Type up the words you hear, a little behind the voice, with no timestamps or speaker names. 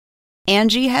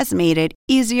Angie has made it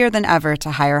easier than ever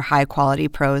to hire high-quality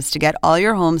pros to get all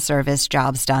your home service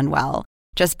jobs done well.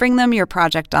 Just bring them your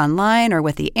project online or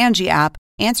with the Angie app,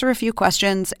 answer a few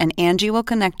questions, and Angie will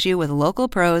connect you with local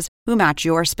pros who match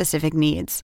your specific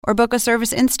needs. Or book a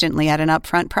service instantly at an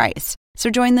upfront price. So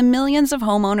join the millions of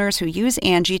homeowners who use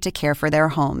Angie to care for their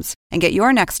homes and get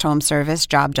your next home service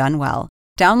job done well.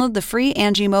 Download the free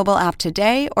Angie mobile app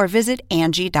today or visit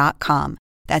Angie.com.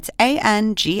 That's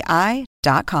ANGI.com.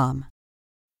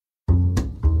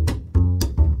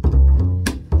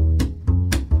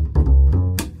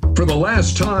 For the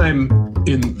last time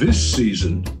in this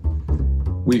season,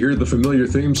 we hear the familiar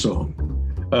theme song,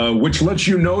 which lets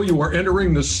you know you are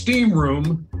entering the steam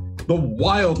room, the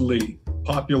wildly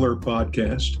popular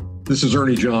podcast. This is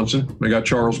Ernie Johnson. I got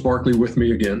Charles Barkley with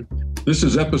me again. This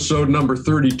is episode number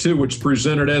 32, which is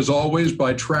presented, as always,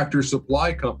 by Tractor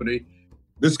Supply Company.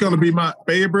 This is going to be my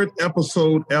favorite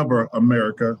episode ever,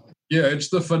 America. Yeah, it's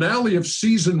the finale of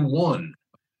season 1.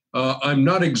 I'm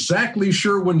not exactly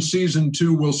sure when season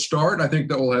 2 will start. I think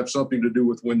that will have something to do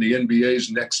with when the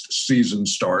NBA's next season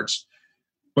starts.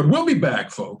 But we'll be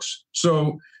back, folks.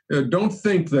 So don't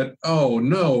think that, oh,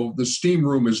 no, the steam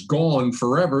room is gone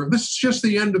forever. This is just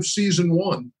the end of season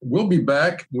 1. We'll be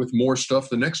back with more stuff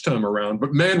the next time around.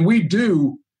 But, man, we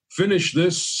do finish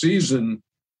this season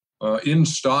in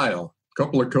style. A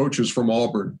couple of coaches from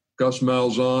Auburn, Gus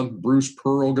Malzahn, Bruce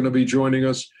Pearl going to be joining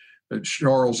us.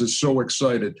 Charles is so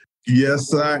excited.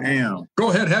 Yes, I am. Go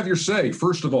ahead, have your say,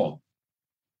 first of all.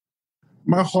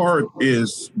 My heart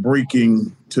is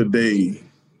breaking today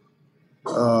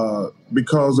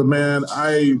because, man,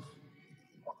 I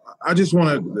just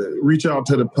want to reach out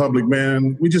to the public,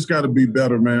 man. We just got to be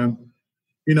better, man.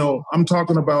 You know, I'm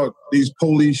talking about these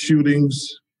police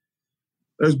shootings.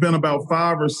 There's been about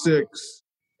 5 or 6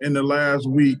 in the last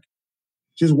week,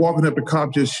 just walking up the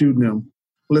cop, just shooting them.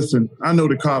 Listen, I know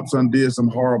the cops did some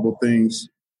horrible things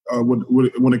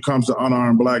when it comes to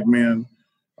unarmed black men,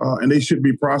 and they should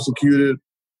be prosecuted.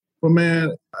 But,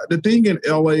 man, the thing in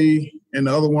L.A. and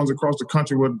the other ones across the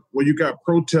country where you got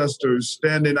protesters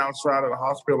standing outside of the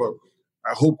hospital,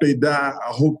 I hope they die,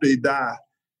 I hope they die.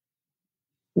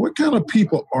 What kind of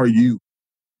people are you?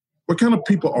 What kind of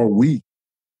people are we?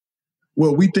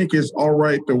 Well, we think it's all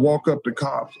right to walk up to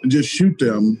cops and just shoot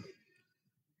them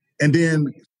and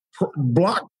then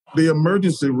block the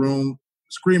emergency room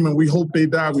screaming, we hope they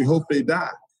die, we hope they die.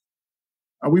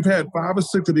 We've had 5 or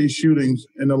 6 of these shootings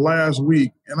in the last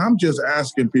week, and I'm just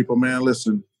asking people, man,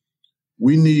 listen,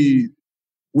 we need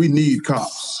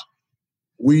cops.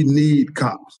 We need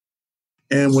cops.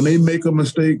 And when they make a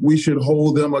mistake, we should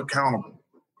hold them accountable.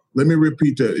 Let me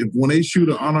repeat that. When they shoot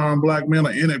an unarmed black man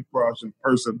or any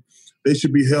person, they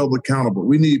should be held accountable.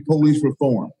 We need police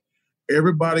reform.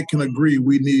 Everybody can agree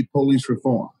we need police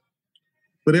reform.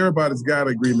 But everybody's got to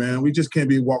agree, man. We just can't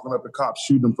be walking up to cops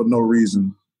shooting them for no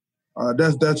reason.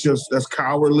 That's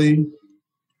cowardly.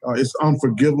 It's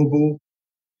unforgivable.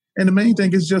 And the main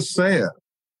thing is just sad.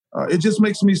 It just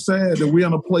makes me sad that we're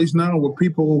in a place now where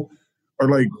people are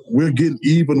like, we're getting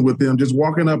even with them, just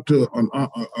walking up to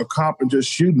a cop and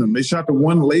just shooting them. They shot the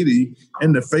one lady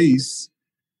in the face.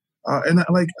 And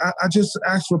I just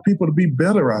ask for people to be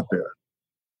better out there.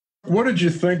 What did you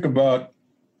think about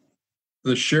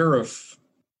the sheriff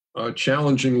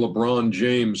challenging LeBron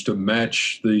James to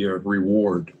match the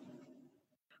reward?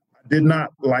 I did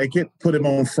not like it. Put him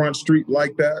on Front Street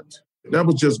like that. That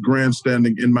was just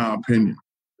grandstanding, in my opinion.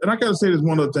 And I got to say this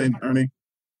one other thing, Ernie.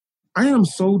 I am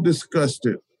so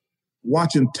disgusted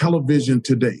watching television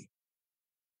today.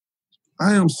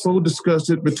 I am so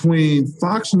disgusted between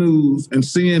Fox News and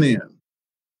CNN.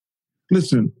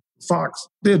 Listen, Fox,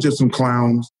 they're just some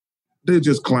clowns. They're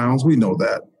just clowns. We know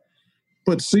that.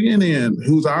 But CNN,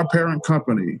 who's our parent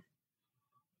company,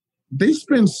 they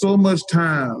spend so much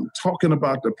time talking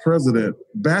about the president,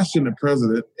 bashing the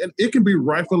president, and it can be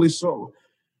rightfully so.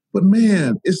 But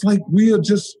man, it's like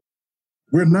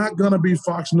we're not going to be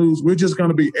Fox News. We're just going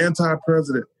to be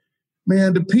anti-president.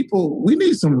 Man, the people, we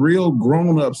need some real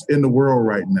grown-ups in the world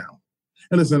right now.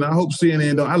 And listen, I hope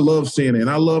CNN, I love CNN.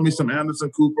 I love me some Anderson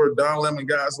Cooper, Don Lemon,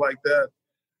 guys like that.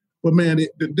 But man,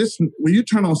 when you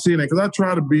turn on CNN, because I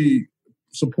try to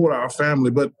support our family,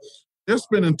 but they're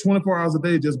spending 24 hours a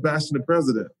day just bashing the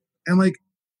president. And like,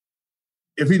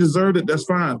 if he deserved it, that's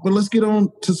fine. But let's get on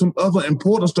to some other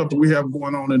important stuff that we have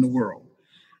going on in the world.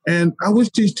 And I wish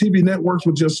these TV networks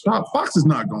would just stop. Fox is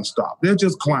not going to stop. They're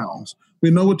just clowns.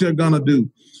 We know what they're going to do.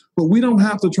 But we don't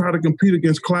have to try to compete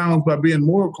against clowns by being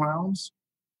more clowns.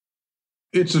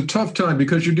 It's a tough time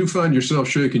because you do find yourself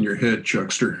shaking your head,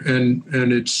 Chuckster, and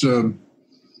it's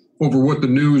over what the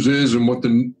news is and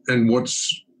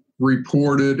what's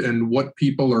reported and what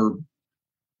people are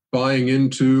buying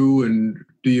into? And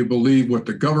do you believe what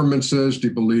the government says? Do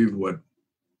you believe what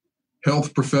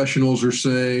health professionals are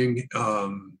saying?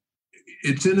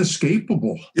 It's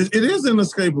inescapable. It is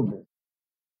inescapable.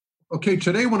 Okay,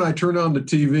 today when I turn on the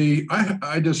TV,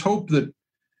 I just hope that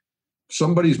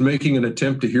somebody's making an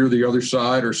attempt to hear the other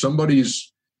side, or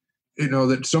somebody's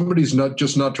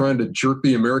not trying to jerk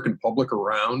the American public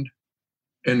around.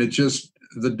 And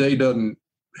the day doesn't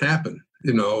happen.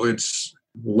 It's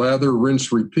lather,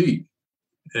 rinse, repeat.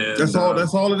 And that's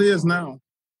all it is now.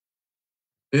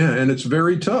 Yeah, and it's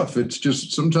very tough. It's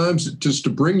just sometimes just to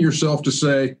bring yourself to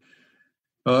say,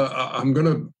 I'm going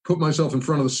to put myself in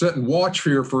front of the set and watch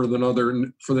here for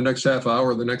the next half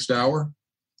hour, the next hour.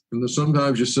 And then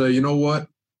sometimes you say, you know what?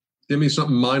 Give me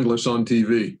something mindless on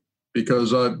TV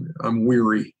because I'm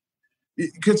weary.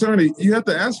 Because, Ernie, you have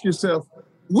to ask yourself,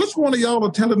 which one of y'all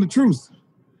are telling the truth?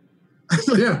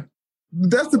 Yeah.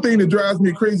 That's the thing that drives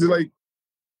me crazy. Like,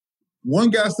 one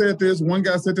guy said this, one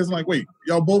guy said this. I'm like, wait,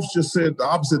 y'all both just said the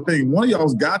opposite thing. One of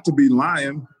y'all's got to be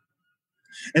lying.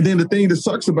 And then the thing that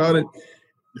sucks about it,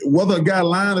 whether a guy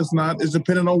lying or not is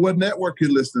depending on what network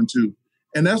you're listening to.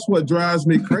 And that's what drives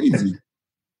me crazy.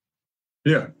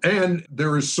 Yeah. And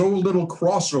there is so little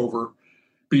crossover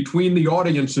between the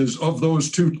audiences of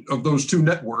those two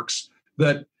networks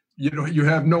that you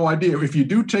have no idea. If you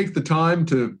do take the time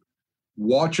to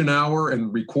watch an hour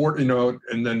and record,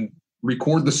 and then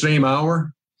record the same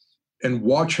hour and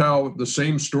watch how the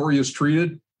same story is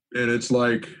treated, and it's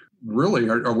like, really,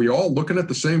 are we all looking at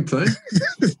the same thing?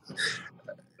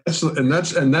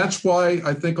 That's why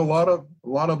I think a lot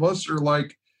of us are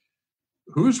like,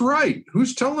 who's right?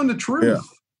 Who's telling the truth? Yeah.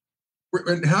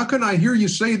 And how can I hear you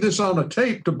say this on a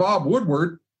tape to Bob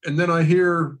Woodward, and then I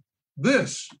hear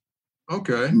this?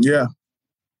 Okay. Yeah.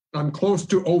 I'm close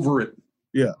to over it.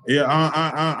 Yeah.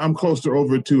 I'm close to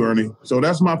over it too, Ernie. So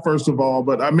that's my first of all.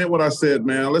 But I meant what I said,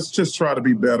 man. Let's just try to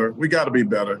be better. We got to be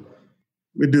better.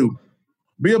 We do.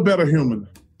 Be a better human.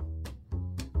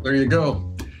 There you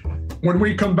go. When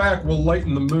we come back, we'll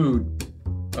lighten the mood.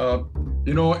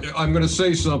 I'm going to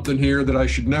say something here that I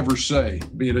should never say,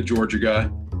 being a Georgia guy.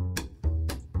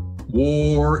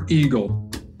 War Eagle,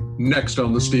 next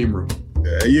on the Steam Room.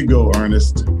 There you go,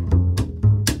 Ernest.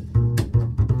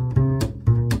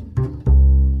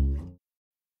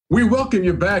 We welcome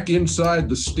you back inside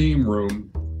the Steam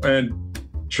Room. And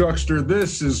Chuckster,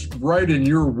 this is right in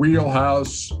your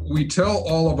wheelhouse. We tell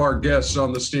all of our guests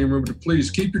on the Steam Room to please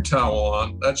keep your towel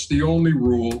on. That's the only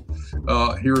rule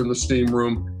here in the Steam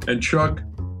Room. And Chuck,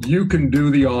 you can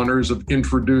do the honors of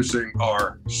introducing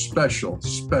our special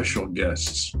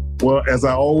guests. Well, as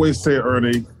I always say,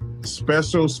 Ernie,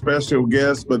 special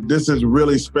guest, but this is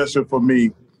really special for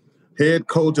me. Head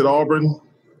coach at Auburn,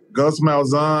 Gus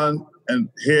Malzahn, and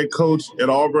head coach at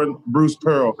Auburn, Bruce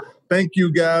Pearl. Thank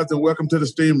you, guys, and welcome to the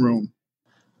Steam Room.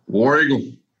 War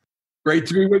Eagle. Great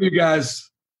to be with you guys.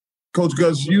 Coach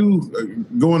Gus, you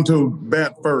going to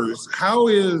bat first. How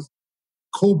is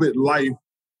COVID life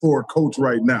for a coach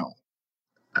right now?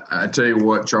 I tell you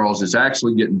what, Charles, it's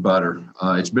actually getting better.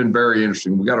 It's been very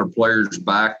interesting. We got our players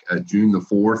back June the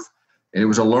 4th, and it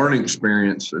was a learning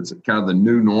experience. It's kind of the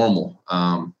new normal.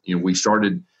 We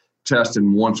started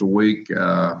testing once a week,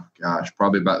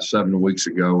 probably about 7 weeks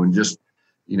ago, and just,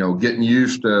 getting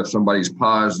used to if somebody's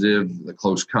positive, the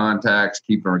close contacts,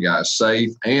 keeping our guys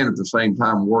safe, and at the same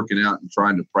time working out and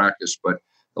trying to practice. But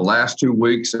the last 2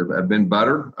 weeks have been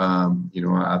better.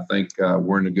 I think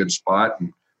we're in a good spot,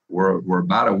 and we're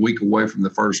about a week away from the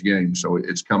first game, so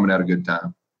it's coming at a good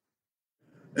time.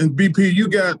 And BP, you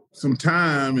got some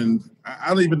time, and I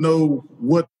don't even know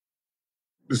what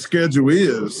the schedule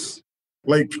is.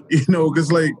 Because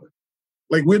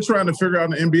we're trying to figure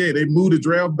out in the NBA. They moved the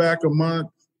draft back a month.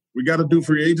 We got to do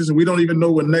free agents, and we don't even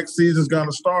know when next season's going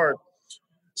to start.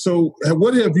 So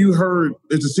what have you heard?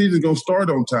 Is the season going to start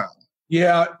on time?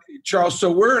 Yeah, Charles.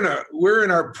 So we're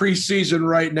in our preseason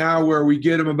right now, where we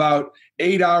get them about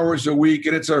 8 hours a week,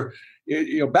 and it's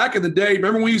back in the day.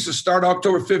 Remember when we used to start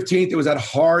October 15th? It was that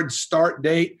hard start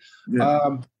date.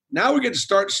 Yeah. Now we get to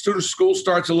start. School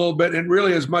starts a little bit, and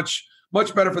really is much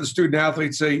better for the student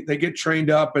athletes. They get trained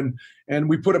up, and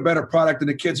we put a better product, and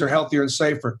the kids are healthier and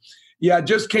safer. Yeah, it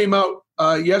just came out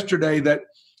yesterday that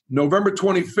November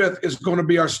 25th is going to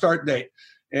be our start date.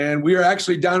 And we are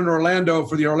actually down in Orlando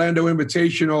for the Orlando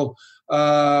Invitational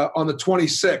on the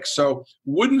 26th. So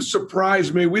wouldn't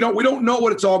surprise me. We don't know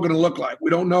what it's all going to look like.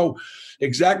 We don't know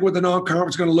exactly what the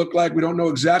non-conference is going to look like. We don't know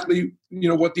exactly,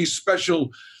 what these special,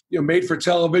 made for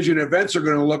television events are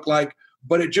going to look like.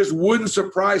 But it just wouldn't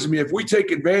surprise me if we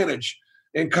take advantage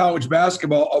in college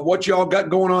basketball of what y'all got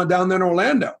going on down there in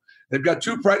Orlando. They've got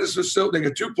 2 practice facilities. They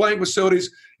got 2 playing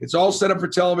facilities. It's all set up for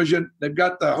television. They've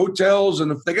got the hotels,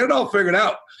 and if they get it all figured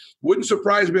out, wouldn't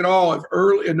surprise me at all if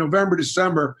early in November,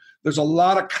 December, there's a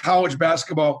lot of college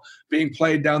basketball being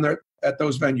played down there at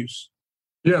those venues.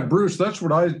 Yeah, Bruce, that's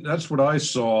what I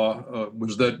saw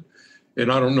was that,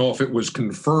 and I don't know if it was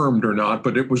confirmed or not,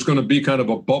 but it was going to be kind of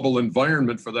a bubble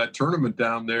environment for that tournament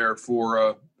down there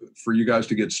for you guys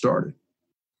to get started.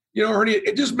 Ernie,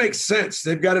 it just makes sense.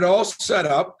 They've got it all set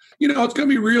up. It's going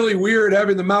to be really weird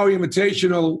having the Maui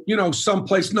Invitational,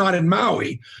 someplace not in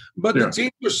Maui. But the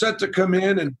teams are set to come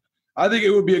in, and I think it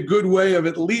would be a good way of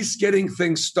at least getting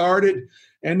things started.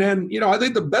 And then, I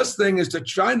think the best thing is to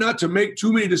try not to make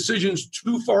too many decisions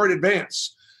too far in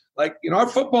advance. Like, our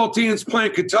football team is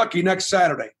playing Kentucky next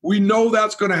Saturday. We know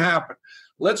that's going to happen.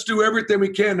 Let's do everything we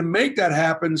can to make that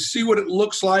happen, see what it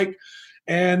looks like,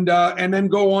 and then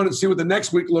go on and see what the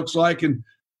next week looks like, and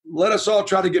let us all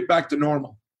try to get back to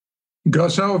normal.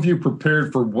 Gus, how have you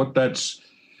prepared for what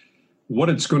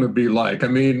it's going to be like? I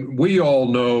mean, we all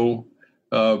know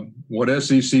what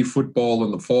SEC football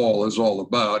in the fall is all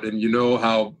about, and you know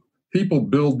how people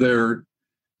build their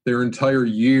entire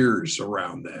years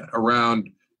around that, around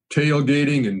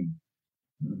tailgating and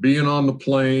being on the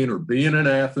plane or being in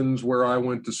Athens where I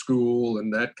went to school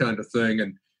and that kind of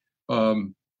thing,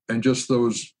 and just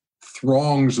those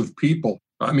throngs of people.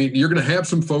 I mean, you're going to have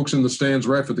some folks in the stands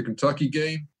right for the Kentucky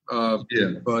game,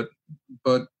 but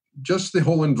just the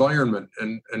whole environment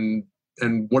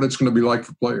and what it's going to be like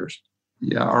for players.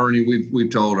 Yeah, Ernie,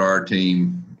 we've told our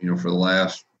team, for the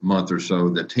last month or so,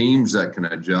 the teams that can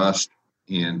adjust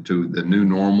into the new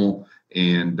normal,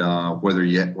 and where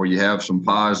you have some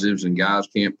positives and guys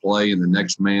can't play and the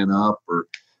next man up, or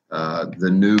the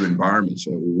new environment.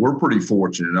 So we're pretty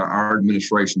fortunate. Our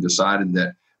administration decided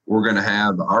that we're going to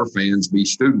have our fans be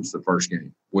students the first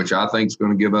game, which I think is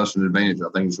going to give us an advantage.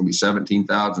 I think it's going to be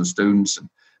 17,000 students, and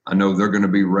I know they're going to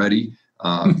be ready.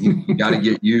 You got to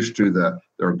get used to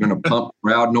they're going to pump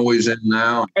crowd noise in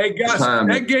now. Hey, guys,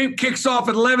 that game kicks off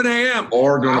at 11 a.m.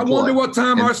 I wonder what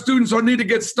time our students will need to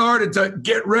get started to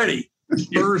get ready.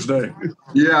 Thursday.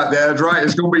 Yeah, that's right.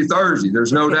 It's going to be Thursday.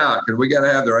 There's no doubt, because we got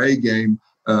to have their A game,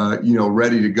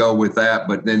 ready to go with that.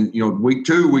 But then, week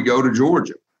 2, we go to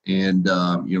Georgia. And,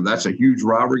 that's a huge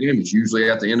rivalry game. It's usually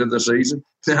at the end of the season.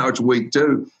 Now it's week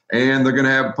 2. And they're going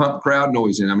to have pump crowd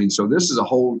noise in. I mean, so this is a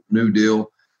whole new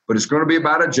deal. But it's going to be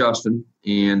about adjusting.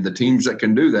 And the teams that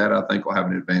can do that, I think, will have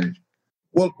an advantage.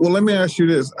 Well, let me ask you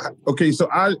this. Okay, so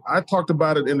I talked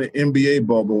about it in the NBA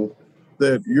bubble,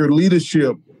 that your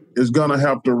leadership is going to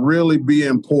have to really be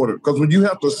important, because when you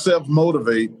have to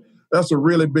self-motivate, that's a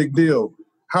really big deal.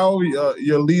 How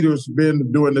your leaders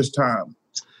been during this time?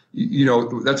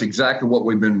 That's exactly what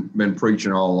we've been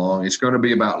preaching all along. It's going to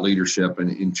be about leadership.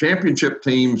 And in championship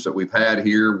teams that we've had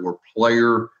here were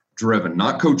player-driven,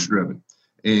 not coach-driven.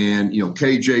 And,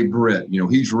 KJ Britt,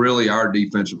 he's really our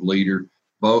defensive leader.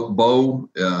 Bo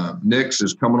Nix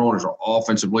is coming on as our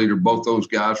offensive leader. Both those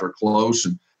guys are close,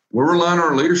 and we're relying on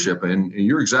our leadership. And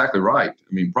you're exactly right.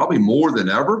 I mean, probably more than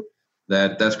ever,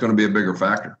 that's going to be a bigger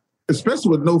factor.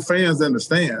 Especially with no fans in the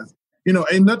stands.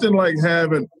 Ain't nothing like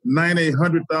having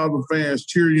 800,000 fans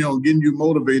cheering you on, getting you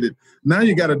motivated. Now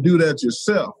you got to do that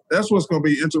yourself. That's what's going to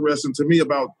be interesting to me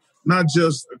about not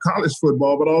just college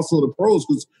football, but also the pros,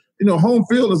 because, home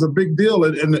field is a big deal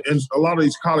in a lot of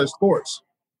these college sports.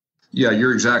 Yeah,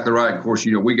 you're exactly right. Of course,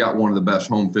 we got one of the best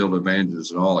home field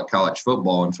advantages in all of college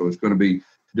football, and so it's going to be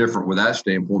different with that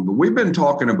standpoint. But we've been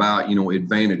talking about,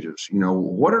 advantages.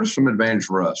 What are some advantages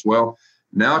for us? Well,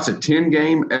 now it's a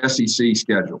 10-game SEC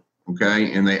schedule,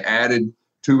 okay? And they added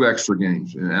 2 extra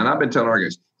games. And I've been telling our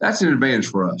guys, that's an advantage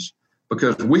for us,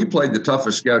 because we played the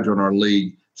toughest schedule in our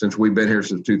league since we've been here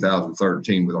since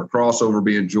 2013, with our crossover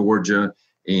being Georgia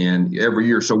and every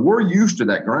year. So we're used to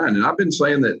that grind. And I've been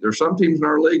saying that there's some teams in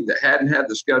our league that hadn't had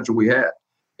the schedule we had.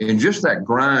 And just that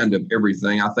grind of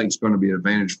everything, I think, is going to be an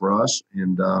advantage for us.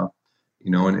 And,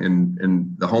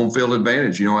 and the home field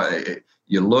advantage,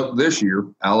 you look this year,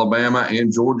 Alabama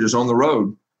and Georgia's on the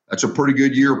road. That's a pretty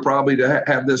good year probably to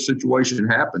have this situation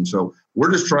happen. So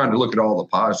we're just trying to look at all the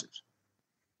positives.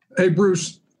 Hey,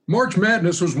 Bruce, March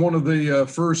Madness was one of the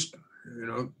first,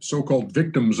 so-called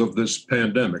victims of this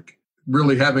pandemic,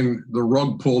 really having the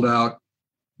rug pulled out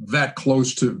that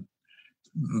close to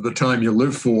the time you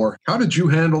live for. How did you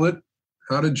handle it?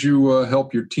 How did you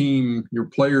help your team, your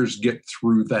players get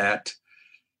through that?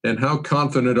 And how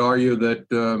confident are you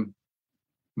that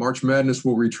March Madness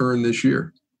will return this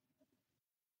year?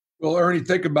 Well, Ernie,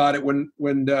 think about it. When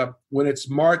it's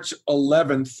March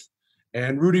 11th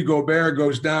and Rudy Gobert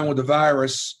goes down with the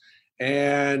virus,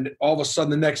 and all of a sudden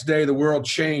the next day the world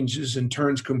changes and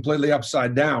turns completely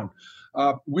upside down.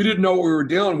 We didn't know what we were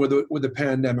dealing with the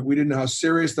pandemic. We didn't know how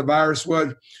serious the virus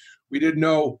was. We didn't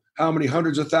know how many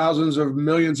hundreds of thousands of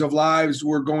millions of lives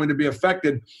were going to be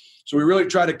affected. So we really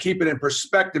tried to keep it in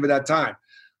perspective at that time.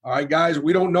 All right, guys,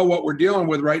 we don't know what we're dealing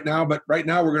with right now, but right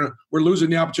now we're losing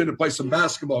the opportunity to play some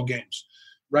basketball games.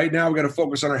 Right now we're going to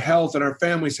focus on our health and our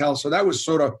family's health. So that was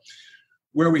sort of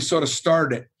where we sort of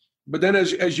started. But then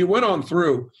as you went on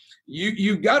through,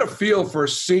 you got a feel for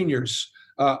seniors.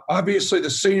 Obviously the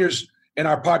seniors in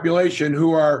our population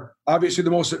who are obviously the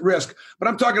most at risk, but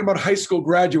I'm talking about high school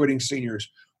graduating seniors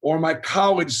or my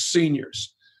college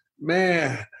seniors.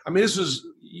 Man, I mean, this is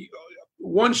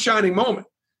one shining moment.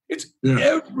 It's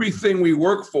everything we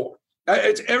work for.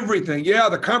 It's everything. Yeah,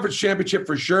 the conference championship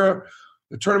for sure.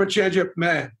 The tournament championship,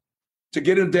 man, to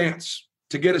get in dance,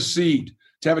 to get a seed,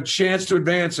 to have a chance to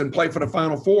advance and play for the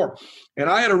Final Four. And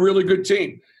I had a really good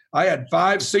team. I had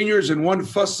 5 seniors and 1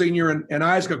 first senior and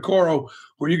Isaac Okoro,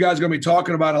 who you guys are going to be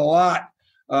talking about a lot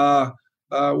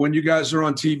when you guys are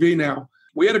on TV now.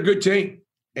 We had a good team,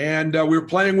 and we were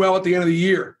playing well at the end of the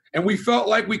year. And we felt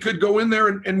like we could go in there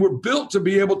and we're built to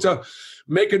be able to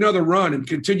make another run and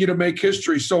continue to make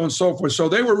history, so on and so forth. So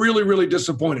they were really, really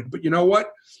disappointed. But you know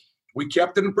what? We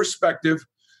kept it in perspective.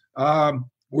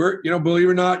 We're, believe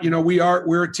it or not,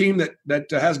 we're a team that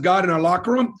has God in our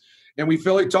locker room. And we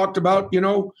Philly talked about,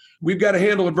 we've got to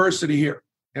handle adversity here.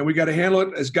 And we got to handle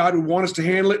it as God would want us to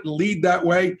handle it and lead that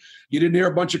way. You didn't hear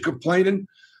a bunch of complaining.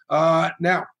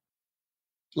 Now,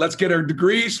 let's get our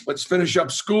degrees. Let's finish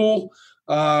up school.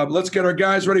 Let's get our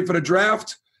guys ready for the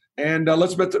draft. And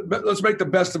let's make the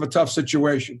best of a tough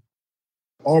situation.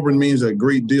 Auburn means a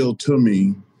great deal to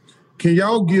me. Can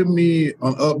y'all give me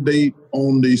an update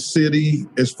on the city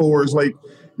as far as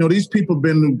these people have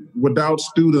been without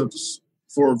students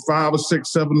for 5 or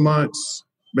 6, 7 months,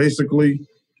 basically.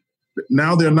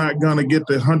 Now they're not going to get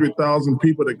the 100,000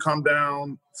 people that come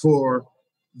down for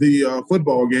the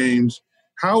football games.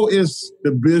 How is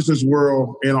the business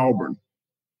world in Auburn?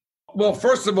 Well,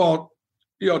 first of all,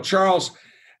 Charles,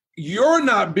 you're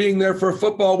not being there for a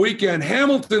football weekend.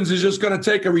 Hamilton's is just going to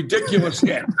take a ridiculous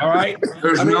hit, all right?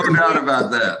 There's no doubt about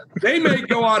that. They may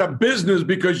go out of business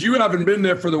because you haven't been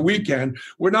there for the weekend.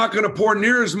 We're not going to pour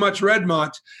near as much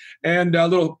Redmont. And a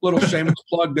little shameless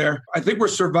plug there. I think we're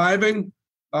surviving.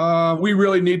 We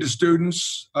really need the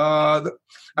students. I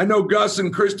know Gus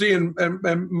and Christy and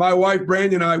my wife,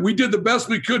 Brandy, and I, we did the best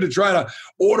we could to try to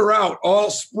order out all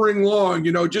spring long,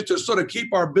 just to sort of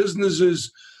keep our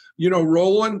businesses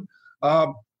rolling.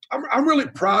 I'm really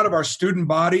proud of our student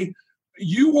body.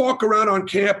 You walk around on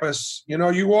campus, and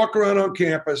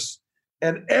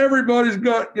everybody's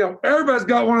got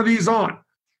one of these on.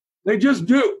 They just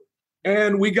do.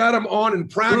 And we got them on in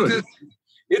practice.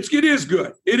 Good. It is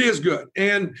good. It is good.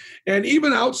 And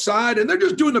even outside, and they're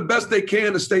just doing the best they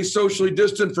can to stay socially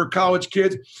distant for college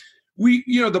kids. We,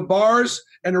 the bars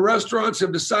and the restaurants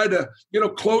have decided to,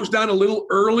 close down a little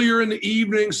earlier in the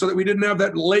evening so that we didn't have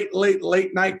that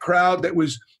late night crowd that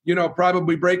was,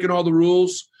 probably breaking all the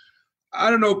rules. I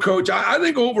don't know, Coach. I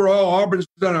think overall Auburn's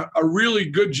done a really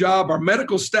good job. Our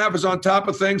medical staff is on top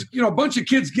of things. A bunch of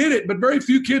kids get it, but very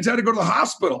few kids had to go to the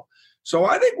hospital. So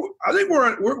I think we're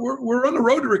on the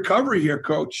road to recovery here,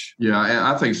 Coach.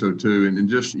 Yeah, I think so too. And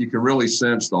just you can really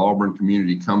sense the Auburn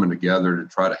community coming together to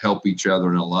try to help each other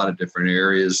in a lot of different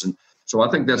areas. And so I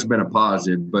think that's been a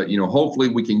positive. But hopefully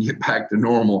we can get back to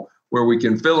normal where we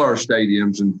can fill our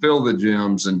stadiums and fill the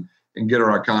gyms and get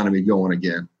our economy going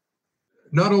again.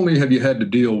 Not only have you had to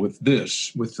deal with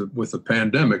this, with the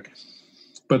pandemic,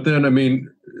 but then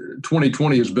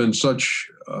 2020 has been such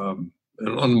an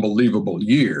unbelievable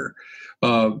year.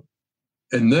 And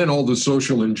then all the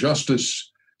social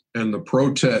injustice and the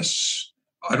protests.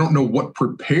 I don't know what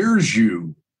prepares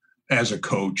you as a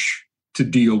coach to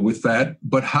deal with that,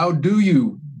 but how do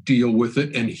you deal with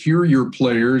it and hear your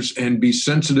players and be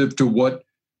sensitive to what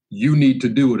you need to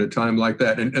do at a time like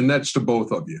that? And that's to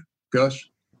both of you. Gus?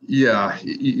 Yeah,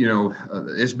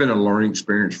 it's been a learning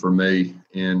experience for me.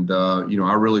 And,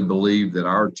 I really believe that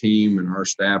our team and our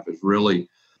staff is really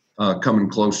come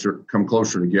closer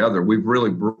together. We've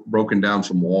really broken down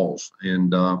some walls.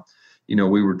 And,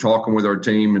 we were talking with our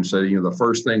team and said, the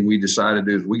first thing we decided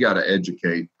is we got to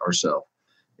educate ourselves.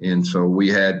 And so we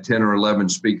had 10 or 11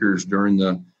 speakers during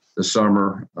the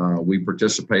summer. We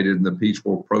participated in the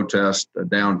peaceful protest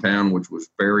downtown, which was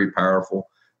very powerful.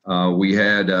 We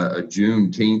had a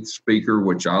Juneteenth speaker,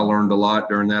 which I learned a lot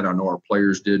during that. I know our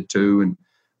players did too. And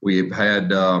we've had,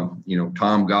 Tom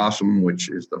Gossam, which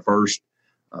is the first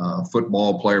black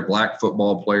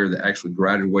football player that actually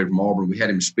graduated from Auburn. We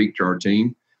had him speak to our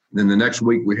team. Then the next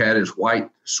week we had his white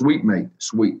sweet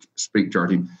speak to our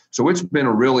team. So it's been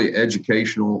a really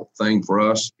educational thing for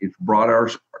us. It's brought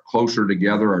us closer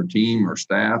together, our team, our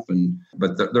staff,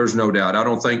 but there's no doubt. I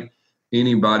don't think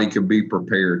anybody could be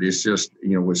prepared. It's just,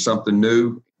 with something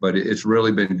new, but it's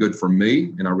really been good for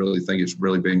me, and I really think it's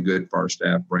really been good for our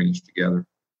staff, bringing us together.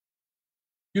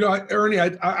 Ernie,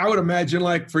 I would imagine,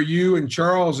 like, for you and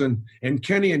Charles and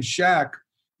Kenny and Shaq,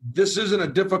 this isn't a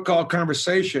difficult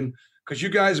conversation because you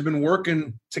guys have been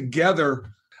working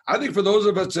together. I think for those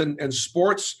of us in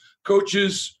sports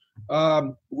coaches,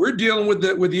 we're dealing with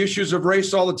the issues of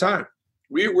race all the time.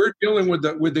 We're dealing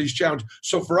with these challenges.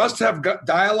 So for us to have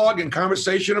dialogue and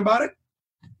conversation about it,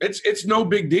 it's no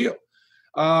big deal.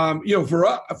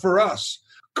 For us,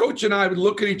 Coach and I would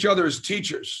look at each other as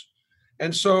teachers,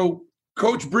 and so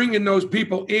Coach bringing those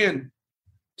people in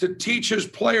to teach his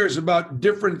players about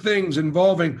different things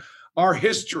involving our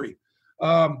history.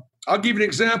 I'll give you an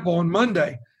example. On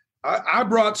Monday, I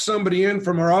brought somebody in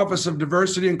from our Office of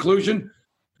Diversity Inclusion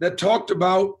that talked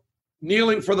about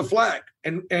kneeling for the flag,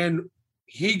 and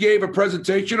he gave a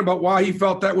presentation about why he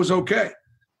felt that was okay.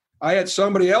 I had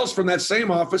somebody else from that same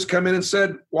office come in and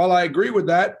said, while I agree with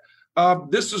that,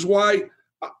 this is why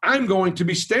I'm going to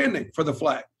be standing for the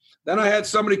flag. Then I had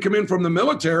somebody come in from the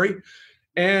military,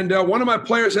 and one of my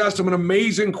players asked him an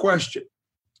amazing question.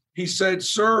 He said,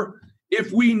 "Sir,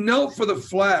 if we knelt for the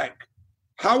flag,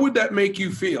 how would that make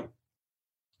you feel?"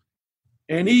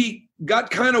 And he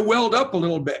got kind of welled up a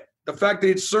little bit. The fact that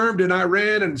he'd served in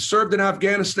Iran and served in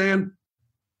Afghanistan.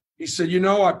 He said,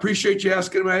 I appreciate you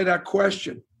asking me that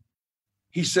question.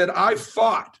 He said, I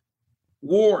fought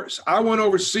wars. I went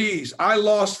overseas. I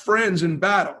lost friends in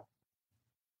battle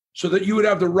so that you would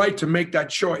have the right to make that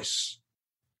choice.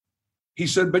 He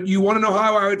said, but you want to know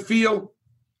how I would feel?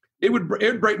 It would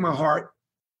break my heart.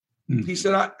 He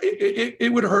said,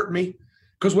 it would hurt me,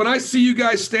 because when I see you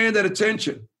guys stand at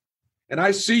attention and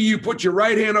I see you put your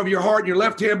right hand over your heart and your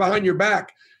left hand behind your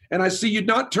back, and I see you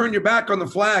not turn your back on the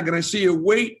flag, and I see you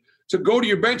wait to go to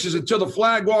your benches until the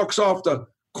flag walks off the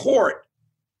court,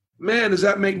 man, does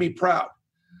that make me proud.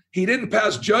 He didn't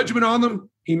pass judgment on them.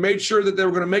 He made sure that they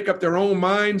were going to make up their own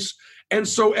minds. And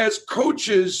so as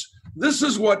coaches, this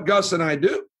is what Gus and I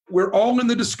do. We're all in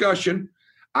the discussion.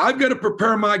 I've got to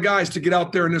prepare my guys to get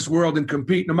out there in this world and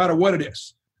compete no matter what it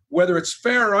is, whether it's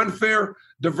fair or unfair,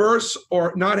 diverse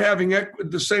or not having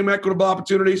the same equitable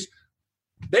opportunities.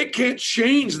 They can't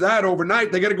change that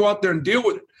overnight. They got to go out there and deal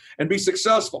with it and be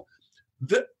successful.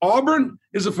 Auburn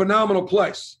is a phenomenal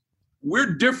place.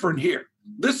 We're different here.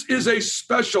 This is a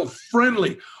special,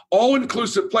 friendly,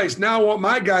 all-inclusive place. Now I want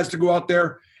my guys to go out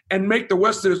there and make the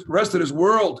rest of this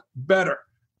world better,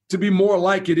 to be more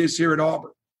like it is here at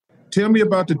Auburn. Tell me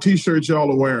about the T-shirts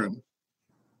y'all are wearing.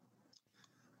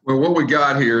 Well, what we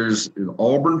got here is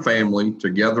Auburn family,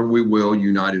 together we will,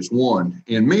 unite as one.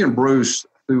 And me and Bruce,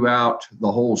 throughout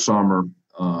the whole summer,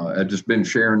 have just been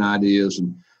sharing ideas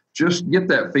and just get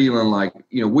that feeling like,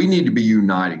 we need to be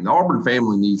uniting. The Auburn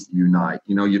family needs to unite.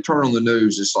 You turn on the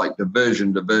news, it's like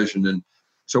division. And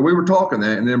so we were talking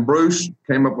that, and then Bruce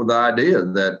came up with the idea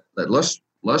that let's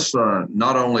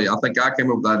not only, I think I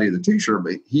came up with the idea of the T-shirt,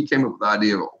 but he came up with the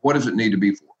idea of what does it need to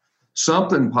be for?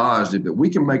 Something positive that we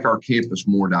can make our campus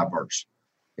more diverse.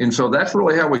 And so that's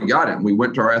really how we got it. We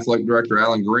went to our athletic director,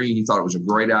 Alan Green. He thought it was a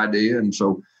great idea. And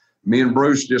so me and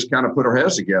Bruce just kind of put our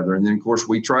heads together. And then, of course,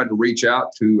 we tried to reach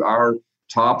out to our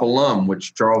top alum,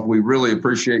 which, Charles, we really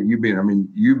appreciate you being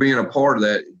a part of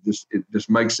that. It just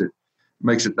makes it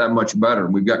that much better.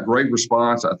 We've got great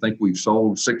response. I think we've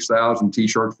sold 6,000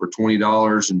 T-shirts for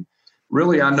 $20. And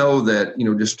really, I know that,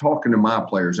 just talking to my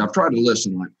players, I've tried to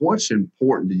listen, like, what's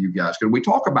important to you guys? Because we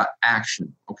talk about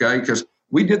action, okay? Because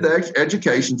we did the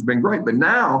education's been great, but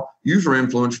now user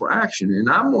influence for action.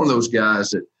 And I'm one of those guys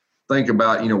that think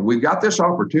about, we've got this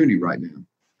opportunity right now.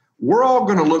 We're all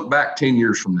going to look back 10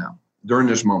 years from now during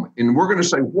this moment, and we're going to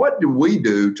say, what do we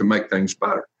do to make things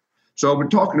better? So I've been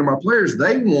talking to my players.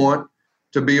 They want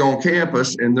to be on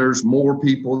campus and there's more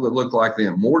people that look like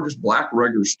them, more just Black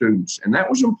regular students. And that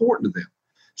was important to them.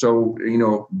 So,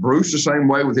 Bruce the same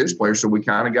way with his players. So we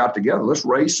kind of got together. Let's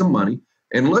raise some money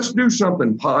and let's do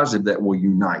something positive that will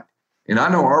unite. And I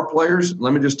know our players,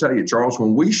 let me just tell you, Charles,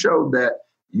 when we showed that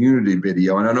unity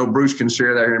video, and I know Bruce can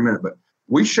share that here in a minute, but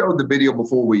we showed the video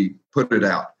before we put it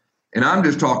out. And I'm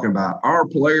just talking about our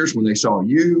players when they saw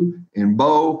you and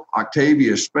Bo,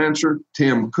 Octavia Spencer,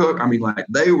 Tim Cook.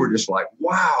 They were just like,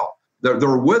 wow,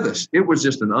 they're with us. It was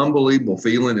just an unbelievable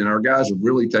feeling, and our guys have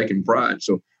really taken pride.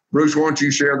 So, Bruce, why don't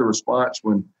you share the response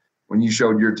when you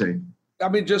showed your team?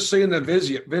 Just seeing the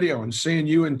video and seeing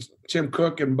you and Tim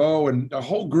Cook and Bo and the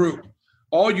whole group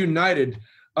all united.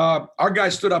 our guy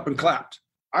stood up and clapped.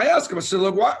 I asked him, I said,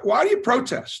 look, why do you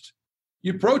protest?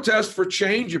 You protest for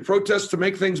change. You protest to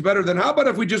make things better. Then how about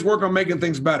if we just work on making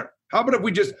things better? How about if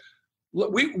we just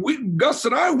Gus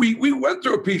and I went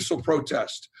through a peaceful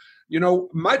protest.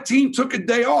 My team took a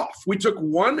day off. We took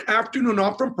one afternoon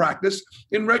off from practice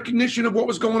in recognition of what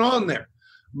was going on there.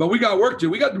 But we got work to do.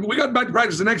 We got back to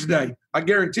practice the next day, I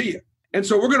guarantee you. And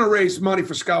so we're going to raise money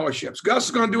for scholarships. Gus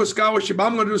is going to do a scholarship.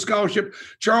 I'm going to do a scholarship.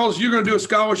 Charles, you're going to do a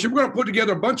scholarship. We're going to put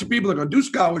together a bunch of people that are going to do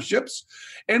scholarships.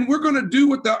 And we're going to do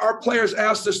what our players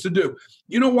asked us to do.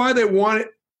 You know why they want it?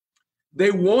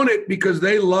 They want it because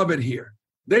they love it here.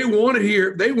 They want it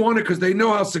here. They want it because they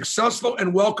know how successful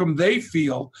and welcome they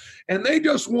feel. And they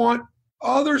just want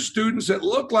other students that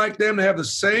look like them to have the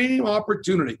same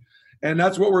opportunity. And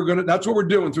that's what we're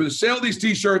doing through the sale of these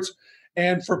T-shirts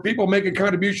and for people making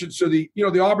contributions to the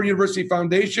Auburn University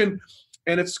Foundation.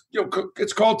 And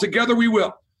it's called Together We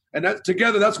Will. And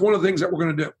that's one of the things that we're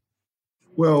going to do.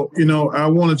 Well, I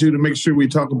wanted you to make sure we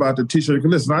talk about the T-shirt.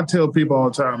 Listen, I tell people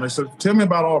all the time, I said, tell me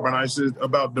about Auburn. I said,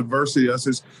 about diversity. I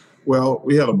said, well,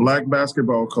 we had a black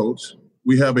basketball coach.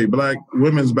 We have a black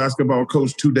women's basketball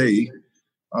coach today.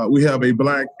 We have a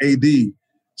black AD.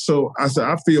 So I said,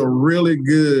 I feel really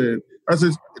good. I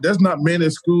said, there's not many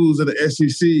schools in the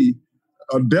SEC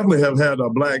definitely have had a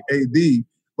black AD,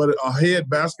 but a head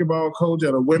basketball coach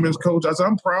and a women's coach. I said,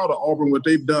 I'm proud of Auburn, what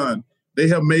they've done. They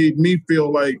have made me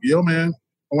feel like, yo, man,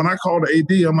 when I call the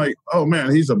AD, I'm like, oh,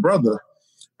 man, he's a brother.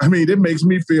 I mean, it makes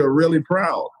me feel really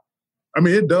proud. I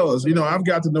mean, it does. I've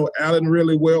got to know Alan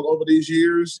really well over these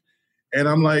years. And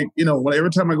I'm like, every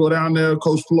time I go down there,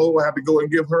 Coach Flo, I have to go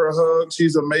and give her a hug.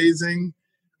 She's amazing.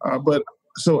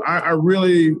 So I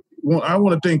really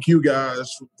want to thank you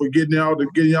guys for getting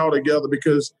y'all together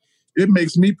because it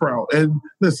makes me proud. And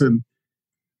listen,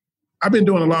 I've been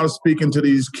doing a lot of speaking to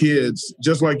these kids,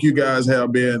 just like you guys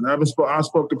have been. I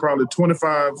spoke to probably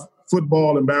 25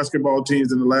 football and basketball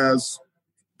teams in the last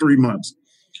 3 months.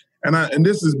 And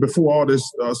this is before all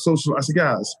this social. I said,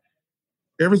 guys,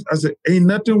 ain't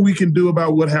nothing we can do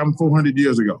about what happened 400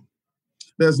 years ago.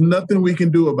 There's nothing we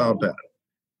can do about that.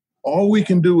 All we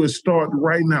can do is start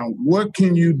right now. What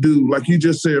can you do? Like you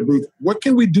just said, Bruce, what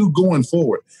can we do going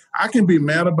forward? I can be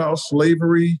mad about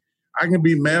slavery. I can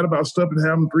be mad about stuff that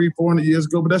happened 300-400 years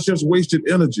ago, but that's just wasted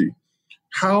energy.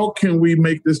 How can we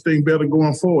make this thing better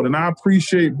going forward? And I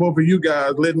appreciate both of you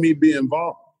guys letting me be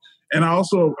involved. And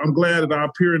I'm glad that I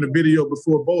appear in the video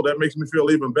before both. That makes me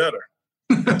feel even better.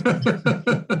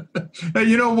 Hey,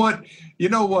 you know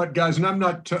what, guys, and I'm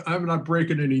not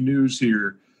breaking any news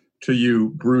here to you,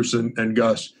 Bruce and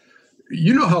Gus.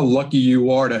 You know how lucky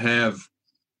you are to have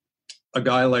a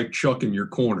guy like Chuck in your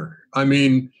corner. I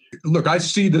mean, look, I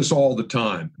see this all the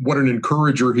time, what an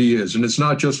encourager he is. And it's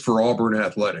not just for Auburn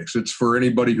athletics. It's for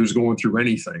anybody who's going through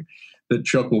anything that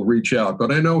Chuck will reach out.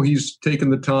 But I know he's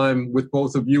taken the time with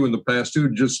both of you in the past too,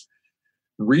 to just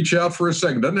reach out for a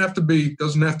second. Doesn't have to be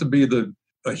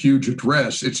a huge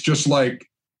address. It's just like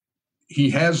he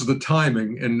has the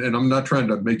timing, and I'm not trying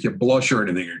to make you blush or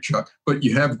anything here, Chuck, but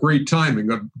you have great timing.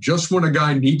 Just when a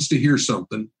guy needs to hear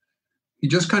something, he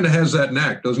just kind of has that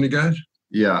knack, doesn't he, guys?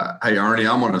 Yeah. Hey, Arnie,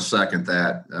 I'm going to second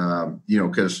that,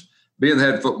 because being the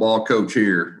head football coach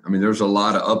here, I mean, there's a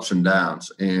lot of ups and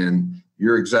downs, and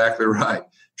you're exactly right.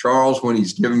 Charles, when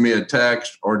he's given me a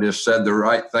text or just said the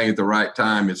right thing at the right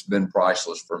time, it's been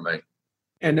priceless for me.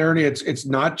 And Ernie, it's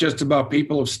not just about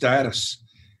people of status.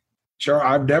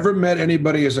 I've never met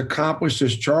anybody as accomplished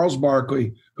as Charles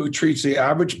Barkley, who treats the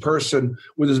average person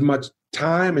with as much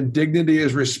time and dignity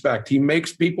as respect. He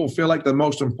makes people feel like the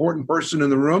most important person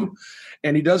in the room,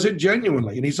 and he does it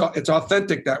genuinely, and it's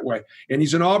authentic that way. And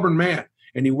he's an Auburn man,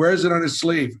 and he wears it on his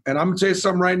sleeve. And I'm going to tell you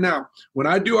something right now. When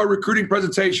I do our recruiting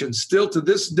presentation, still to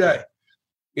this day,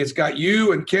 it's got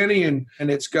you and Kenny, and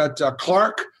it's got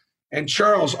Clark and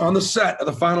Charles on the set of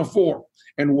the Final Four.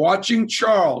 And watching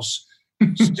Charles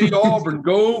see Auburn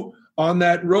go on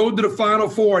that road to the Final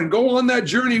Four and go on that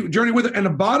journey with it. And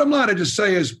the bottom line I just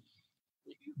say is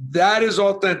that is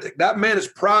authentic. That man is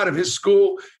proud of his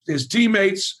school, his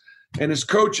teammates, and his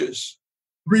coaches.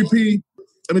 Repeat,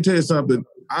 let me tell you something.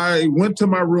 I went to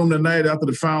my room the night after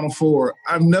the Final Four.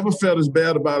 I've never felt as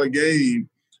bad about a game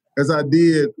as I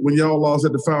did when y'all lost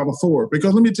at the Final Four.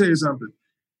 Because let me tell you something.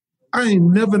 I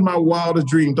ain't never in my wildest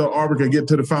dream thought Auburn could get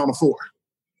to the Final Four.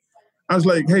 I was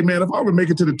like, hey, man, if Auburn make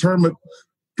it to the tournament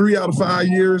 3 out of 5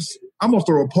 years, I'm going to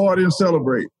throw a party and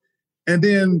celebrate. And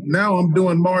then now I'm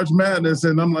doing March Madness,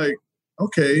 and I'm like,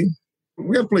 okay,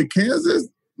 we got to play Kansas,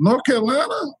 North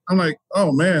Carolina? I'm like,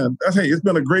 oh, man, it's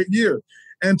been a great year.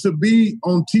 And to be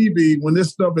on TV when this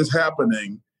stuff is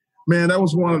happening man, that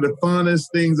was one of the funnest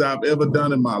things I've ever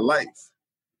done in my life.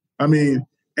 I mean,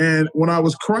 and when I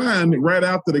was crying right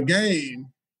after the game,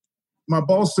 my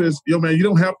boss says, yo, man, you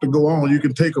don't have to go on. You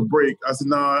can take a break. I said,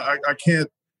 no, I can't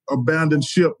abandon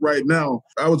ship right now.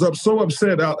 I was so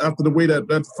upset after the way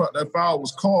that foul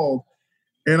was called.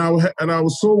 And I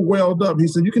was so welled up. He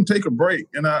said, you can take a break.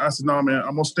 And I said, no, man,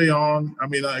 I'm going to stay on. I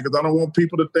mean, because I don't want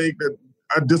people to think that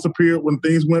I disappeared when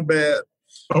things went bad.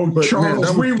 Oh, but Charles,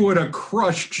 man, we would have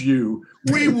crushed you.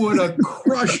 We would have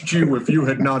crushed you if you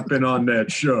had not been on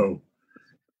that show.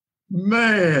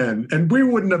 Man, and we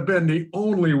wouldn't have been the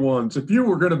only ones. If you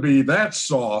were going to be that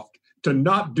soft to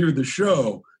not do the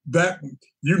show, that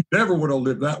you never would have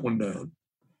lived that one down.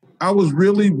 I was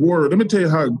really worried. Let me tell you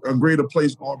how great a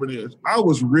place Auburn is. I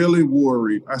was really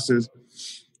worried. I said,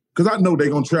 because I know they're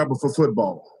going to travel for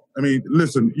football. I mean,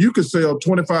 listen, you could sell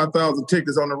 25,000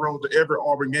 tickets on the road to every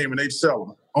Auburn game, and they sell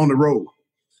them on the road.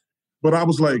 But I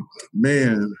was like,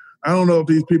 man, I don't know if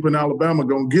these people in Alabama are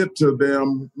going to get to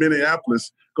them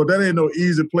Minneapolis, because that ain't no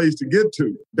easy place to get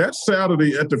to. That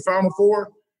Saturday at the Final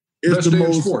Four is best the day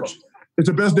most in sports. It's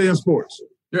the best day in sports.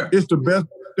 Yeah. It's the best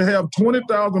to have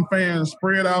 20,000 fans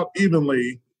spread out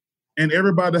evenly, and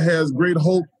everybody has great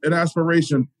hope and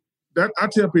aspiration. That I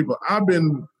tell people, I've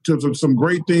been to some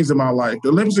great things in my life. The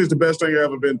Olympics is the best thing I've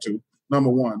ever been to, number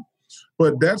one.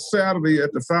 But that Saturday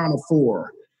at the Final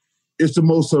Four is the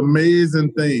most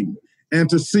amazing thing. And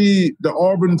to see the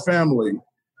Auburn family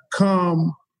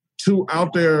come to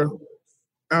out there,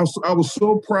 I was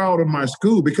so proud of my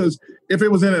school, because if it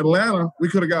was in Atlanta, we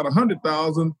could have got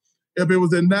 100,000. If it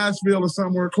was in Nashville or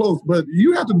somewhere close. But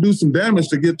you have to do some damage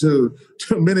to get to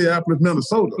Minneapolis,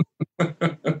 Minnesota.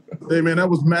 Hey, man, that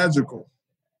was magical.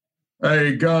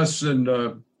 Hey, Gus and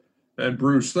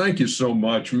Bruce, thank you so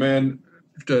much, man,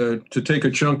 to take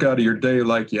a chunk out of your day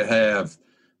like you have.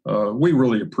 We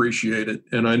really appreciate it.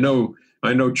 And I know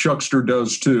Chuckster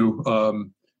does too,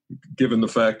 given the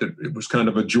fact that it was kind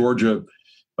of a Georgia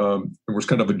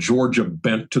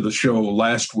bent to the show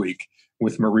last week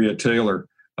with Maria Taylor.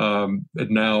 And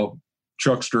now,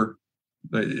 Chuckster,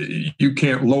 you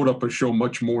can't load up a show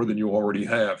much more than you already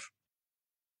have.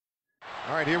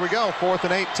 All right, here we go. 4th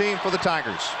and 18 for the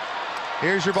Tigers.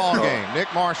 Here's your ball game. Nick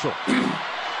Marshall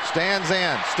stands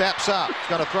in, steps up.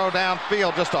 He's going to throw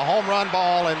downfield, just a home run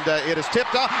ball, and it is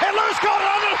tipped up. And Lewis caught it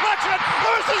on the deflection.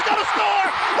 Lewis is going to score.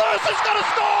 Lewis is going to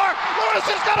score. Lewis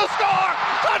is going to score.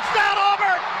 Touchdown,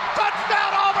 Auburn.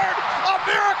 Touchdown, Auburn. A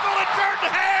miracle in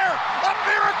Jordan-Hare. A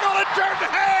miracle in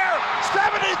Jordan-Hare.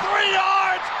 73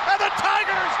 yards, and the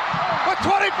Tigers, with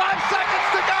 25 seconds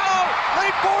to go,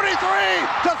 lead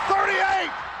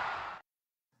 43-38.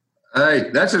 Hey,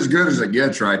 that's as good as it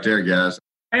gets right there, guys.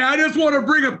 Hey, I just want to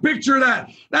bring a picture of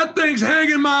that. That thing's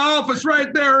hanging in my office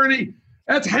right there, Ernie.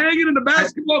 That's hanging in the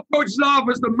basketball coach's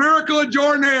office. The miracle of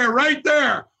Jordan-Hare right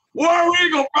there. War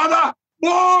Eagle, brother.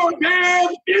 War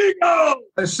damn Eagle.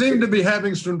 I seem to be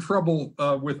having some trouble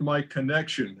with my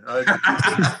connection.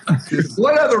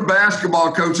 What other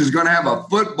basketball coach is going to have a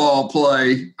football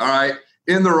play, all right,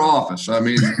 in their office? I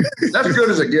mean, that's as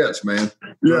good as it gets, man.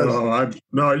 Yes.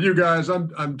 No, you guys,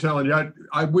 I'm telling you,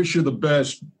 I wish you the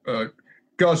best,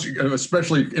 Gus,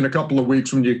 especially in a couple of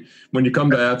weeks when you come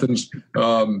to Athens.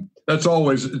 It's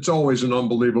always an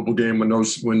unbelievable game when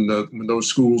those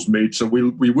schools meet. So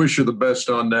we wish you the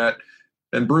best on that.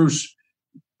 And Bruce,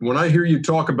 when I hear you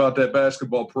talk about that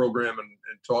basketball program and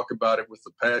talk about it with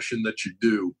the passion that you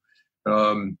do,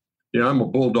 I'm a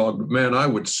Bulldog, but man, I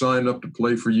would sign up to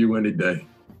play for you any day.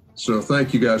 So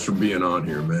thank you guys for being on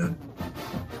here, man.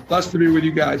 Blessed to be with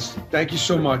you guys. Thank you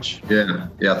so much. Yeah.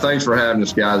 Thanks for having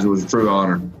us, guys. It was a true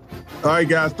honor. All right,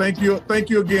 guys. Thank you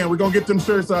again. We're going to get them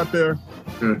shirts out there.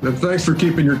 And thanks for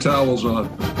keeping your towels on.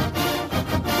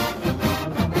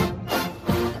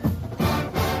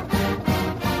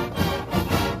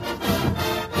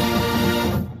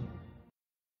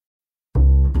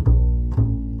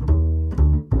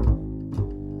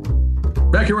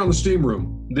 Back here on the Steam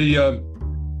Room, the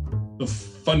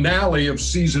finale of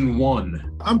season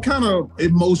 1. I'm kind of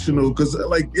emotional because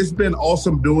it's been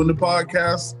awesome doing the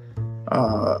podcast.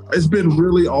 It's been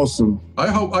really awesome.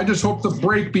 I just hope the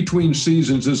break between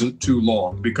seasons isn't too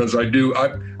long, because I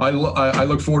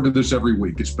look forward to this every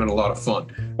week. It's been a lot of fun.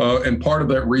 And part of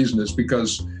that reason is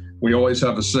because we always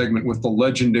have a segment with the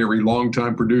legendary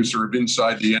longtime producer of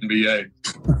Inside the NBA.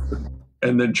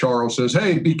 And then Charles says,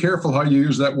 hey, be careful how you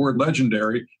use that word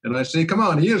legendary. And I say, come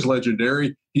on, he is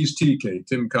legendary. He's TK,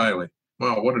 Tim Kiley.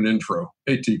 Wow, what an intro.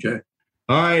 Hey, TK.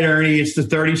 All right, Ernie, it's the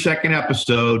 32nd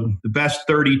episode, the best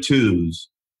 32s.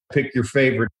 Pick your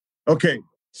favorite. Okay,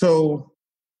 so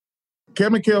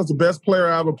Kevin McHale's the best player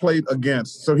I ever played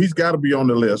against, so he's got to be on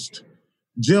the list.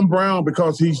 Jim Brown,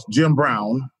 because he's Jim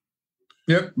Brown.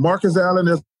 Yep. Marcus Allen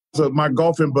is my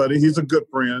golfing buddy. He's a good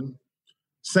friend.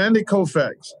 Sandy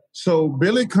Koufax. So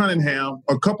Billy Cunningham,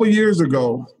 a couple years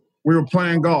ago, we were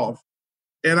playing golf,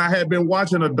 and I had been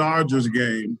watching a Dodgers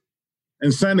game,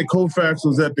 and Sandy Koufax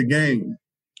was at the game.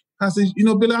 I said,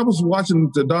 Billy, I was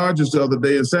watching the Dodgers the other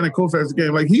day, and Sandy Koufax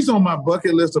game. Like, he's on my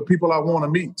bucket list of people I want to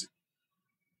meet.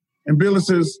 And Billy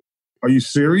says, are you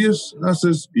serious? I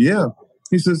says, yeah.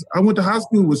 He says, I went to high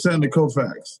school with Sandy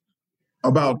Koufax.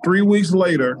 About 3 weeks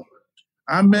later,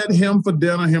 I met him for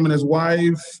dinner, him and his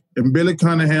wife, and Billy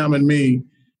Cunningham and me.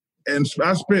 And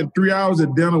I spent 3 hours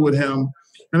at dinner with him.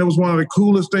 And it was one of the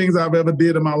coolest things I've ever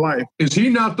did in my life. Is he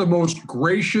not the most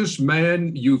gracious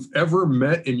man you've ever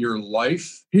met in your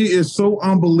life? He is so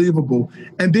unbelievable.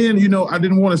 And then, I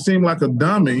didn't want to seem like a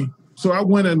dummy. So I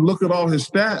went and looked at all his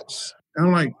stats. And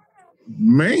I'm like,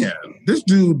 man, this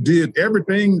dude did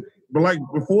everything but like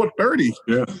before 30.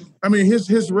 Yeah. I mean, his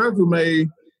resume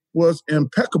was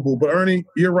impeccable. But Ernie,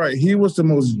 you're right. He was the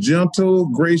most gentle,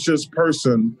 gracious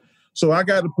person. So I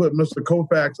got to put Mr.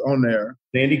 Koufax on there.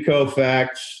 Sandy Koufax.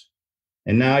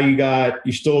 And now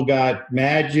you still got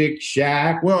Magic,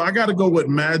 Shaq. Well, I got to go with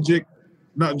Magic.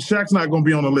 No, Shaq's not going to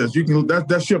be on the list. You can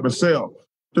that ship has sailed.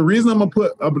 The reason I'm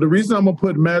gonna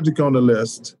put Magic on the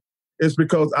list is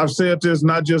because I've said this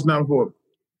not just now before.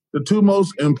 The two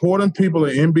most important people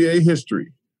in NBA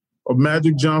history are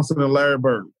Magic Johnson and Larry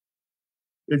Bird.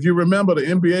 If you remember, the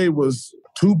NBA was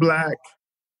too black,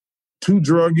 too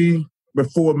druggy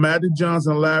before Magic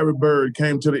Johnson and Larry Bird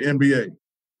came to the NBA.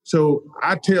 So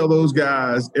I tell those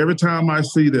guys every time I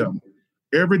see them,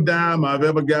 every dime I've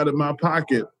ever got in my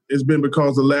pocket has been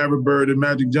because of Larry Bird and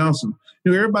Magic Johnson.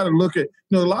 Everybody look at,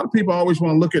 a lot of people always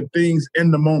want to look at things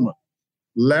in the moment.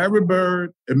 Larry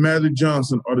Bird and Magic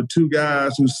Johnson are the two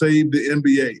guys who saved the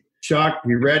NBA. Chuck,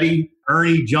 you ready?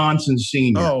 Ernie Johnson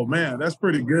Sr. Oh, man, that's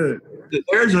pretty good.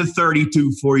 There's a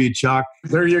 32 for you, Chuck.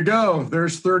 There you go.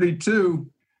 There's 32.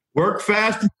 Work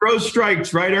fast and throw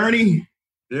strikes, right, Ernie?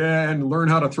 Yeah, and learn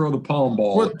how to throw the palm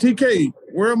ball. Well, TK,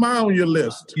 where am I on your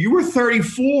list? You were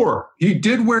 34. He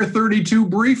did wear 32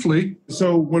 briefly.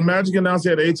 So when Magic announced he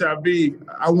had HIV,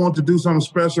 I wanted to do something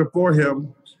special for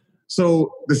him.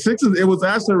 So the Sixers, it was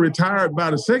actually retired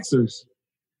by the Sixers.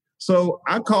 So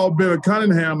I called Billy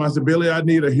Cunningham. I said, Billy, I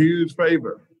need a huge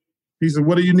favor. He said,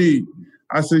 what do you need?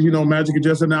 I said, Magic had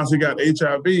just announced he got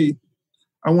HIV.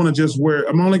 I want to just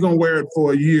I'm only going to wear it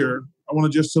for a year. I want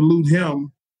to just salute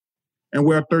him and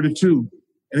wear 32.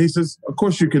 And he says, of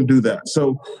course you can do that.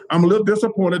 So I'm a little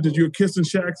disappointed that you're kissing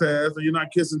Shaq's ass and you're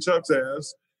not kissing Chuck's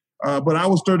ass. But I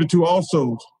was 32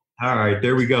 also. All right,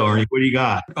 there we go, Ernie. What do you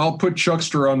got? I'll put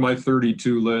Chuckster on my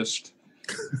 32 list.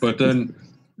 But then,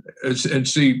 and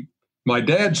see, my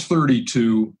dad's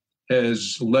 32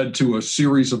 has led to a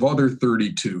series of other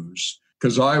 32s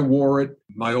because I wore it.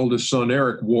 My oldest son,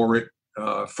 Eric, wore it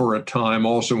for a time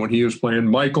also when he was playing.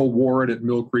 Michael wore it at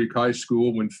Mill Creek High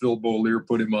School when Phil Beaulieu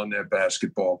put him on that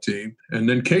basketball team. And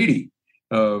then Katie,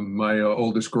 my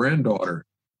oldest granddaughter,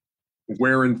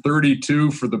 wearing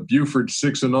 32 for the Buford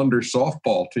 6 and under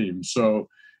softball team. So,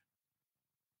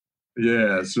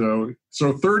 yeah, so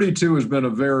 32 has been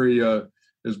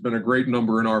a great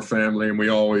number in our family, and we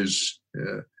always,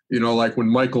 like when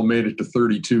Michael made it to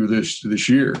 32 this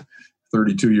year,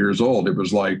 32 years old, it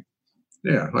was like,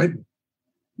 yeah,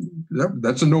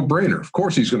 that's a no-brainer. Of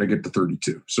course, he's going to get to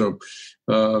 32. So,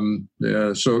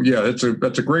 that's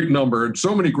a great number, and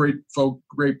so many great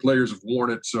players have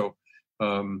worn it. So.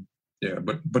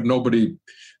 But nobody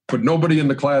in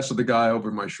the class of the guy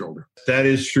over my shoulder. That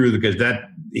is true because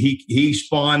he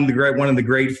spawned one of the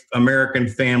great American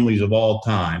families of all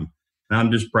time. And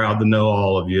I'm just proud to know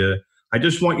all of you. I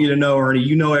just want you to know,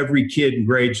 Ernie, every kid in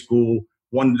grade school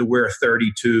wanted to wear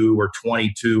 32 or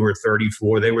 22 or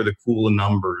 34. They were the cool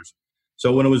numbers.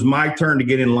 So when it was my turn to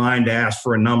get in line to ask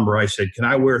for a number, I said, "Can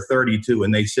I wear 32?"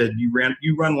 And they said, "You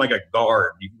run like a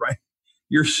guard.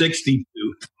 You're 62."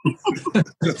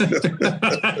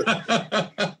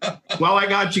 Well, I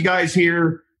got you guys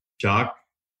here, Chuck,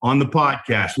 on the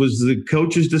podcast. Was the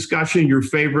coaches' discussion your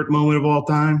favorite moment of all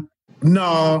time?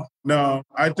 No.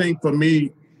 I think for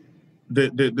me,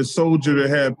 the soldier that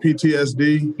had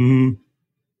PTSD,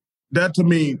 that to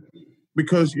me,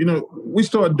 because, we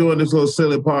started doing this little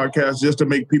silly podcast just to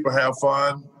make people have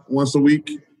fun once a week.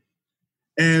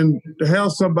 And to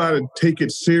have somebody take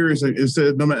it serious and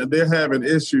say, no matter they're having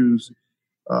issues,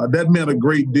 that meant a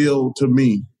great deal to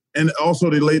me. And also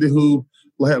the lady who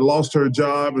had lost her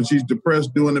job and she's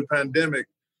depressed during the pandemic.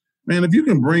 Man, if you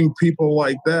can bring people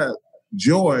like that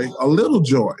joy, a little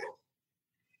joy,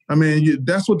 I mean,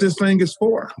 that's what this thing is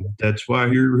for. That's why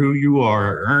you're who you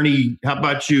are. Ernie, how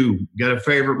about you? Got a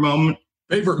favorite moment?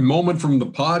 Favorite moment from the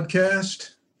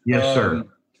podcast? Yes, sir.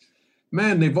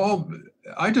 Man,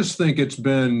 I just think it's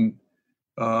been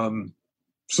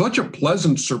such a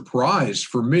pleasant surprise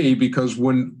for me, because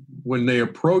when they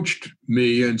approached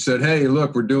me and said, "Hey,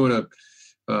 look, we're doing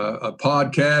a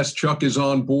podcast. Chuck is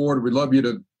on board. We'd love you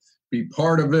to be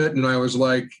part of it." And I was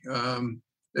like,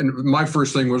 and my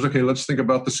first thing was, okay, let's think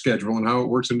about the schedule and how it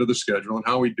works into the schedule and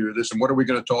how we do this and what are we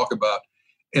going to talk about.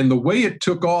 And the way it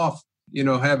took off,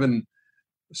 having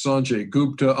Sanjay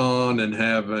Gupta on and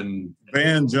having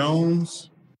Van Jones,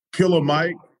 Killer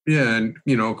Mike. Yeah, and,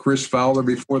 Chris Fowler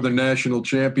before the national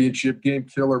championship game,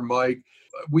 Killer Mike.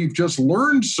 We've just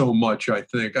learned so much, I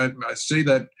think. I say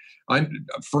that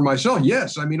for myself,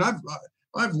 yes. I mean,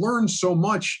 I've learned so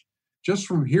much just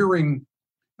from hearing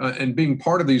and being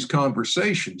part of these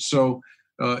conversations. So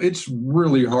it's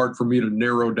really hard for me to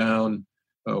narrow down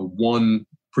one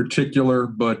particular,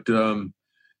 but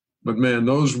man,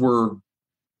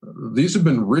 these have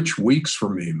been rich weeks for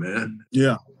me, man.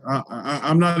 Yeah,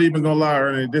 I'm not even gonna lie,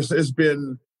 Ernie. It's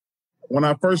been, when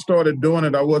I first started doing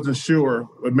it, I wasn't sure,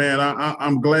 but man,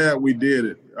 I'm glad we did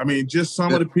it. I mean, just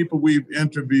some of the people we've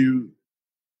interviewed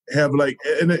have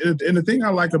and the thing I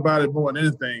like about it more than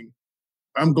anything,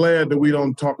 I'm glad that we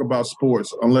don't talk about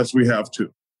sports unless we have to.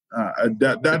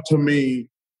 That to me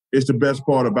is the best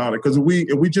part about it. Because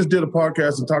if we just did a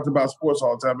podcast and talked about sports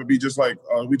all the time, it'd be just like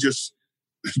we just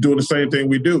doing the same thing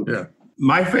we do. Yeah.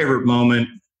 My favorite moment.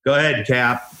 Go ahead,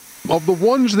 Cap. Of the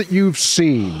ones that you've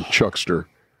seen, Chuckster,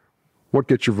 what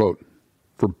gets your vote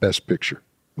for Best Picture?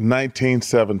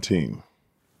 1917.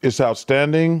 It's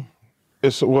outstanding.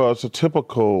 It's a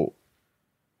typical.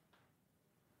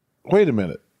 Wait a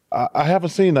minute. I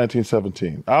haven't seen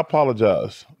 1917. I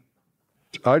apologize.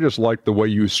 I just like the way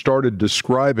you started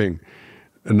describing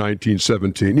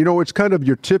 1917. It's kind of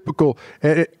your typical.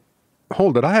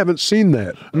 Hold it, I haven't seen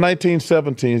that.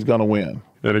 1917 is going to win.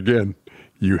 And again,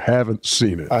 you haven't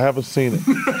seen it. I haven't seen it.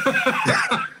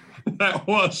 That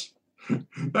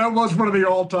was one of the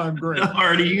all-time greats.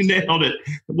 Artie, you nailed it.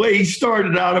 The way he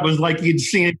started out, it was like he'd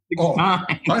seen it 6 times.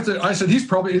 I said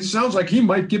it sounds like he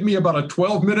might give me about a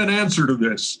 12-minute answer to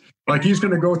this. Like he's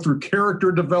going to go through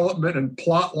character development and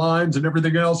plot lines and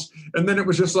everything else. And then it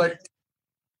was just like,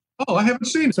 oh, I haven't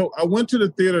seen it. So I went to the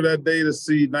theater that day to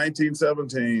see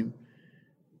 1917.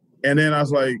 And then I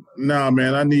was like, nah,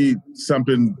 man, I need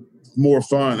something more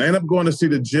fun. I ended up going to see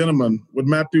The Gentleman with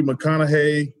Matthew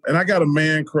McConaughey. And I got a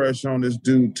man crush on this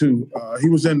dude, too. He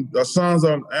was in Sons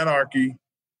of Anarchy.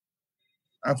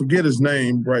 I forget his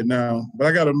name right now, but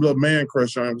I got a little man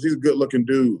crush on him because he's a good-looking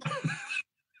dude.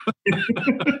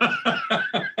 I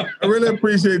really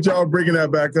appreciate y'all bringing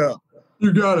that back up.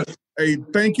 You got it. Hey,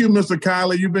 thank you, Mr.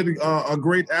 Kiley. You've been a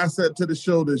great asset to the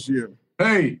show this year.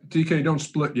 Hey, TK, don't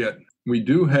split yet. We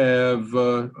do have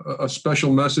a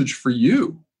special message for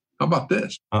you. How about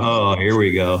this? Oh, here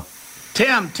we go.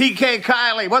 Tim, TK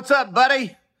Kiley, what's up,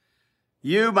 buddy?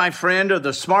 You, my friend, are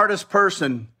the smartest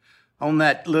person on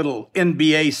that little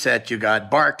NBA set you got.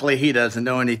 Barkley, he doesn't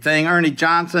know anything. Ernie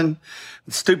Johnson,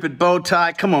 stupid bow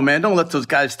tie. Come on, man, don't let those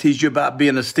guys tease you about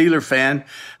being a Steeler fan.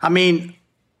 I mean,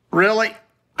 really?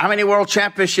 How many world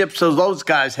championships do those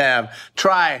guys have?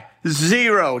 Try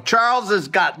 0. Charles has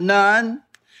got none.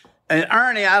 And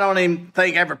Ernie, I don't even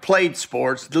think ever played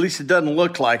sports. At least it doesn't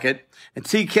look like it. And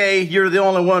TK, you're the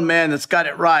only one, man, that's got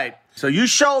it right. So you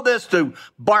show this to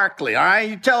Barkley, all right?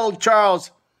 You tell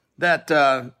Charles that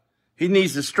he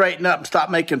needs to straighten up and stop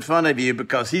making fun of you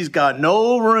because he's got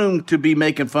no room to be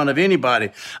making fun of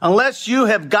anybody. Unless you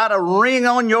have got a ring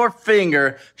on your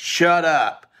finger, shut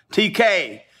up.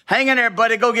 TK, hang in there,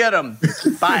 buddy. Go get him.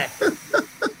 Bye.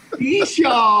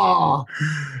 Esau.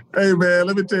 Hey, man,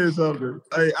 let me tell you something.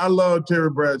 Hey, I love Terry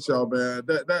Bradshaw, man.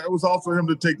 That was all for him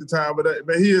to take the time, but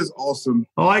man, he is awesome.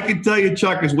 All I can tell you,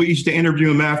 Chuck, is we used to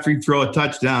interview him after he'd throw a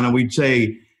touchdown, and we'd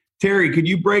say, Terry, could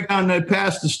you break down that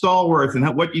pass to Stallworth and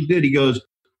what you did? He goes,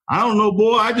 I don't know,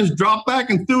 boy. I just dropped back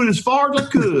and threw it as far as I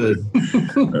could.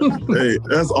 Hey,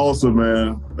 that's awesome,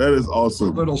 man. That is awesome.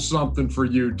 A little something for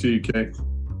you, TK.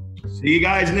 See you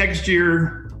guys next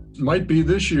year. Might be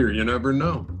this year. You never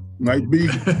know. Might be.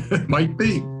 Might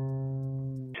be.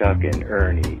 Chuck and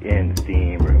Ernie in the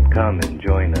steam room. Come and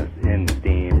join us in the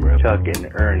steam room. Chuck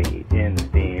and Ernie in the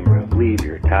steam room. Leave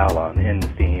your towel on in the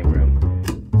steam room.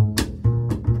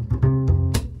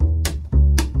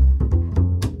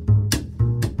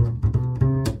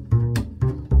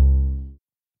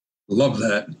 Love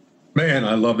that. Man,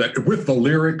 I love that. With the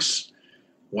lyrics.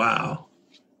 Wow.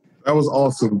 That was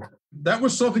awesome. That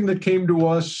was something that came to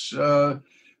us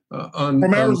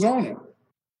From Arizona.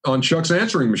 On Chuck's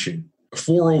answering machine.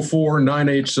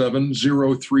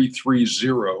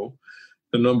 404-987-0330,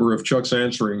 the number of Chuck's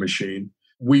answering machine.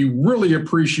 We really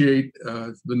appreciate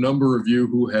the number of you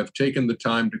who have taken the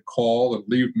time to call and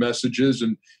leave messages.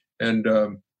 And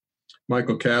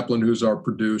Michael Kaplan, who's our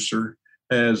producer,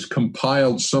 has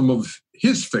compiled some of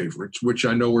his favorites, which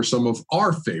I know are some of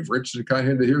our favorites. And kind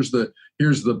of here's the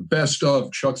best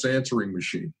of Chuck's answering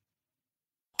machine.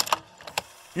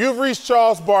 You've reached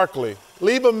Charles Barkley.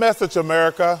 Leave a message,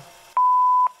 America.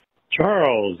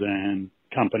 Charles and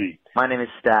company. My name is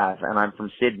Stav, and I'm from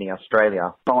Sydney,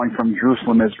 Australia. Calling from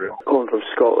Jerusalem, Israel. Calling from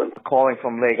Scotland. Calling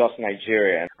from Lagos,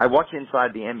 Nigeria. I watch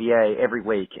Inside the NBA every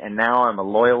week, and now I'm a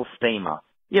loyal steamer.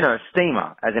 You know,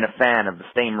 steamer, as in a fan of the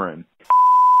steam room.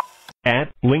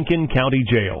 At Lincoln County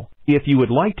Jail, if you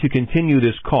would like to continue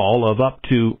this call of up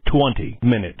to 20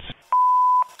 minutes.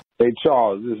 Hey,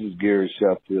 Charles, this is Gary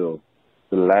Sheffield,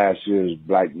 the last year's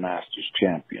Black Masters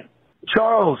champion.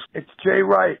 Charles, it's Jay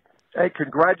Wright. Hey,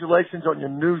 congratulations on your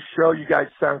new show. You guys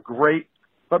sound great.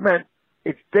 But, man,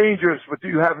 it's dangerous with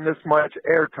you having this much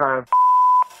airtime.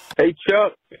 Hey,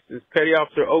 Chuck, this is Petty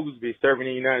Officer Oglesby, serving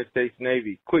in the United States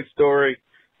Navy. Quick story.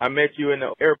 I met you in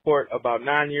the airport about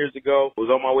 9 years ago. I was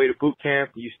on my way to boot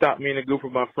camp. You stopped me and a group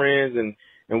of my friends and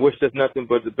wished us nothing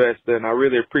but the best, and I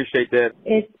really appreciate that.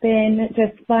 It's been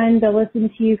just fun to listen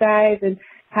to you guys and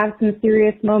have some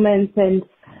serious moments and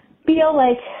feel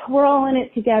like we're all in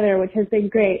it together, which has been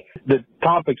great. The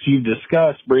topics you've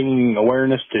discussed, bringing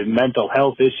awareness to mental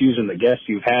health issues, and the guests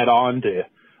you've had on to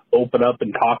open up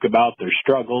and talk about their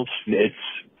struggles, it's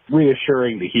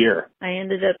reassuring to hear. I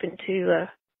ended up into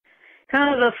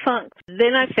kind of a funk.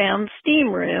 Then I found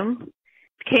Steam Room,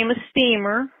 became a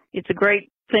steamer. It's a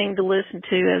great thing to listen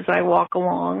to as I walk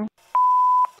along.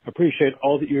 Appreciate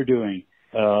all that you're doing,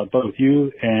 both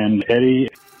you and Eddie.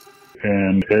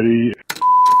 And Eddie.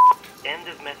 End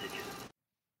of messages.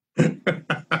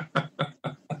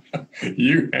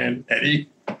 You and Eddie.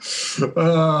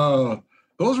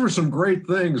 Those were some great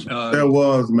things. That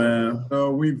was, man.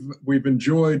 We've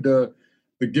enjoyed the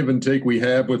give and take we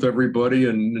have with everybody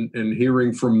and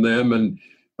hearing from them. And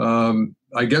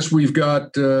I guess we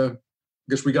got a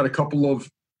couple of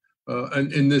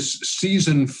in this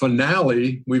season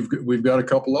finale. We've got a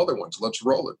couple other ones. Let's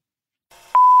roll it.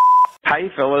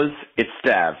 Hey fellas, it's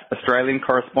Stav, Australian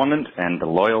correspondent and the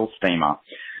loyal steamer.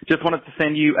 Just wanted to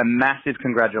send you a massive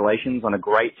congratulations on a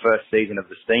great first season of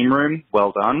the Steam Room.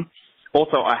 Well done.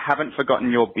 Also, I haven't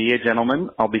forgotten your beer,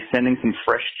 gentlemen. I'll be sending some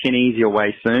fresh tinnies your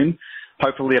way soon.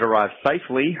 Hopefully it arrives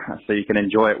safely so you can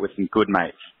enjoy it with some good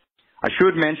mates. I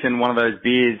should mention one of those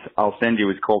beers I'll send you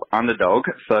is called Underdog,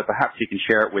 so perhaps you can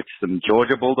share it with some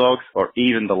Georgia Bulldogs or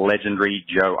even the legendary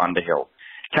Joe Underhill.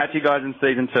 Catch you guys in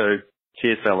season 2.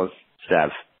 Cheers, fellas.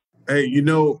 Stav. Hey, you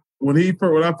know, when I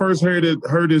first heard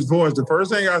his voice, the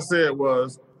first thing I said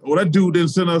was, "Well, that dude didn't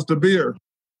send us the beer."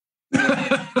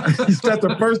 That's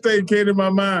the first thing that came to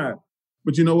my mind.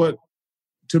 But you know what?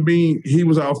 To me, he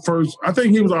was our first. I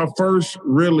think he was our first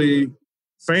really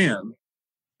fan.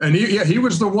 And he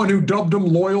was the one who dubbed them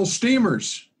loyal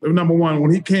steamers. Number one, when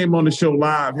he came on the show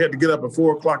live, he had to get up at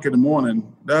 4:00 in the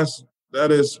morning. That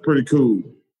is pretty cool.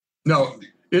 No.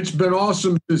 It's been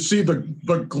awesome to see the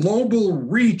global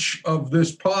reach of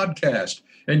this podcast,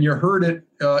 and you heard it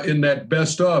in that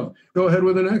best of. Go ahead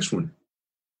with the next one.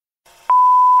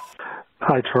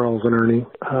 Hi, Charles and Ernie.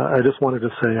 I just wanted to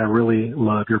say I really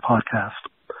love your podcast.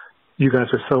 You guys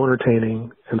are so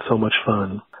entertaining and so much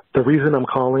fun. The reason I'm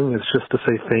calling is just to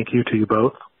say thank you to you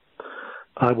both.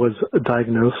 I was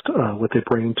diagnosed with a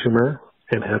brain tumor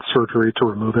and had surgery to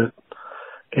remove it,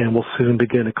 and will soon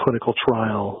begin a clinical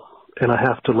trial. And I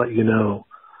have to let you know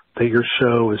that your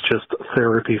show is just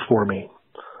therapy for me.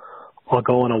 I'll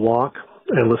go on a walk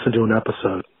and listen to an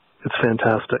episode. It's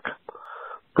fantastic.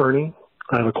 Ernie,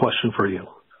 I have a question for you.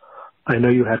 I know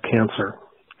you had cancer.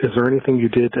 Is there anything you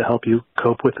did to help you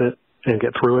cope with it and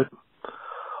get through it?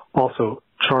 Also,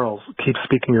 Charles, keep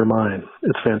speaking your mind.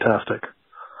 It's fantastic.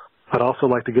 I'd also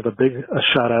like to give a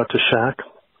shout out to Shaq.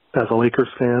 As a Lakers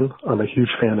fan, I'm a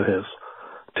huge fan of his.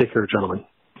 Take care, gentlemen.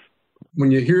 When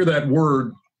you hear that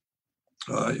word,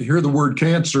 you hear the word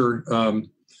cancer, and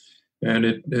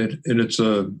it's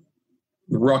a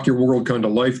rock your world kind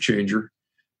of life changer,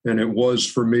 and it was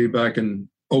for me back in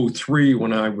 2003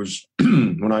 when I was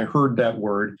when I heard that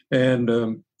word, and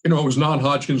it was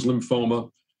non-Hodgkin's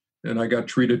lymphoma, and I got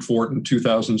treated for it in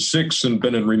 2006 and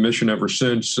been in remission ever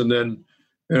since. And then,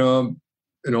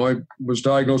 I was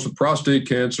diagnosed with prostate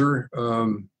cancer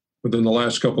within the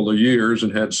last couple of years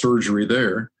and had surgery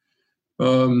there.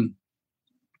 And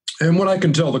what I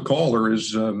can tell the caller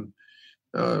is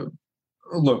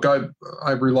look,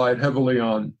 I've relied heavily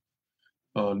on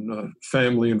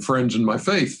family and friends in my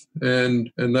faith,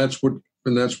 and that's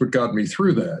what got me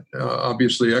through that.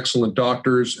 Obviously, excellent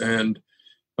doctors and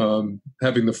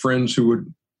having the friends who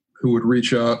would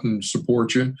reach out and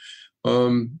support you.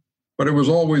 But it was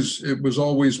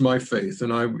always my faith,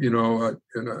 and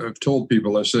I've told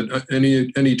people, I said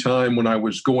any time when I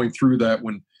was going through that,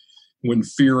 when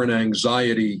fear and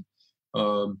anxiety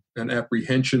and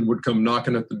apprehension would come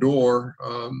knocking at the door,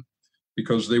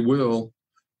 because they will,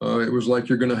 it was like,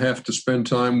 you're going to have to spend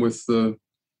time with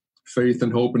faith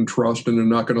and hope and trust, and they're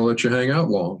not going to let you hang out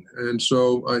long. And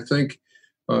so I think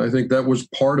that was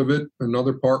part of it.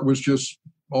 Another part was just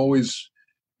always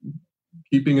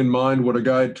keeping in mind what a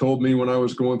guy had told me when I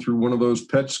was going through one of those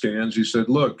PET scans. He said,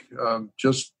 look,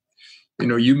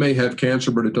 you may have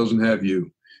cancer, but it doesn't have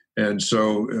you. And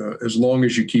so as long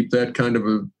as you keep that kind of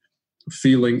a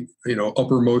feeling,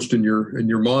 uppermost in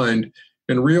your mind,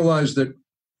 and realize that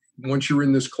once you're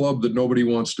in this club that nobody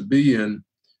wants to be in,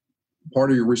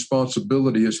 part of your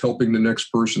responsibility is helping the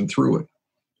next person through it.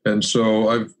 And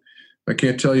so I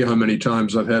can't tell you how many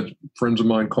times I've had friends of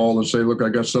mine call and say, look, I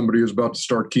got somebody who's about to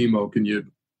start chemo. Can you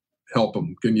help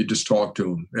them? Can you just talk to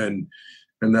them?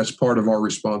 And that's part of our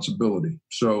responsibility.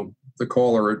 So the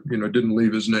caller, didn't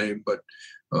leave his name, but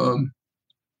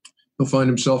he'll find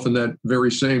himself in that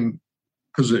very same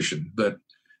position, that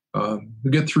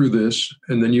you get through this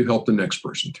and then you help the next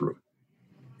person through it.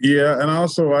 Yeah, and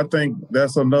also I think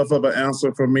that's enough of an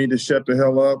answer for me to shut the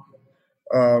hell up.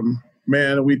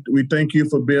 Man, we thank you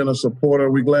for being a supporter.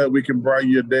 We're glad we can brighten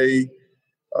your day,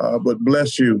 but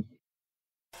bless you.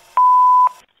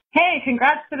 Hey,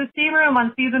 congrats to the Steam Room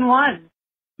on season 1.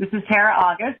 This is Tara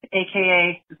August,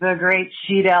 a.k.a. the great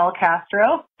Shidel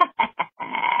Castro.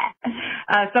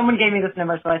 Someone gave me this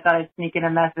number, so I thought I'd sneak in a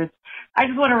message. I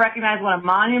just want to recognize what a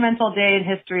monumental day in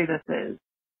history this is.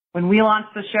 When we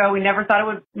launched the show, we never thought it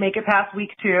would make it past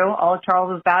week 2. All of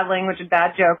Charles's bad language and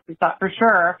bad jokes, we thought for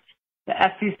sure the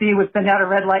FCC would send out a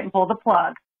red light and pull the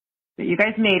plug. But you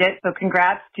guys made it, so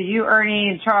congrats to you, Ernie,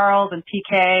 and Charles, and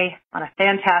TK on a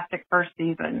fantastic first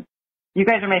season. You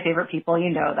guys are my favorite people,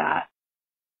 you know that.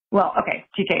 Well, okay,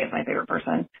 TK is my favorite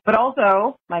person. But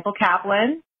also Michael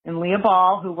Kaplan and Leah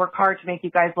Ball, who work hard to make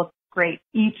you guys look great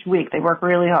each week. They work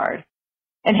really hard.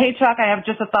 And hey, Chuck, I have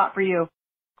just a thought for you.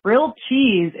 Grilled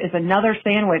cheese is another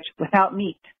sandwich without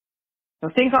meat. So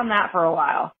think on that for a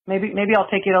while. Maybe I'll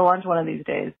take you to lunch one of these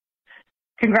days.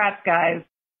 Congrats, guys.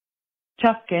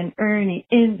 Chuck and Ernie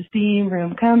in the steam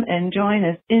room. Come and join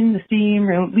us in the steam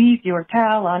room. Leave your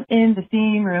towel on in the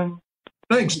steam room.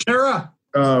 Thanks, Tara.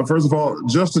 First of all,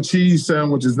 just a cheese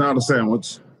sandwich is not a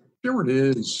sandwich. Sure it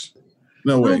is.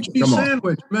 No way. Come on.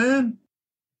 Sandwich, man.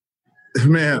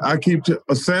 Man,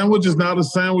 a sandwich is not a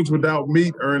sandwich without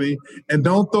meat, Ernie. And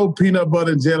don't throw peanut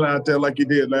butter and jelly out there like you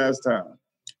did last time.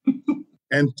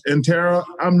 And Tara,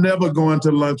 I'm never going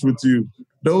to lunch with you.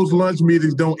 Those lunch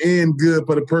meetings don't end good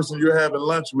for the person you're having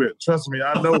lunch with. Trust me,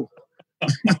 I know.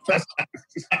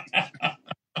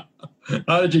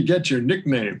 How did you get your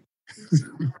nickname?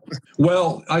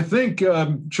 Well, I think,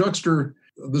 Chuckster,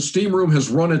 the Steam Room has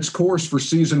run its course for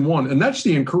season 1. And that's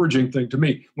the encouraging thing to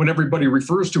me when everybody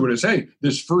refers to it as, hey,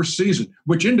 this first season,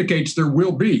 which indicates there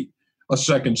will be a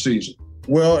second season.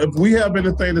 Well, if we have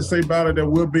anything to say about it, there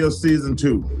will be a season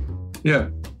 2. Yeah.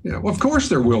 Well, of course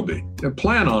there will be.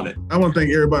 Plan on it. I want to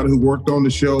thank everybody who worked on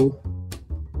the show.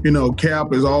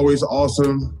 Cap is always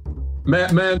awesome.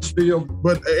 Matt Mansfield.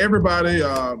 But everybody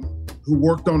who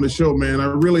worked on the show, man, I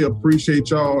really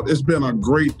appreciate y'all. It's been a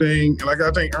great thing. And like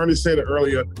I think Ernie said it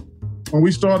earlier, when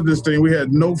we started this thing, we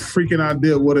had no freaking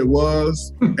idea what it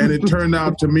was. And it turned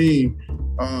out to me,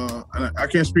 and I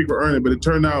can't speak for Ernie, but it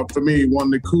turned out for me one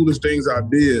of the coolest things I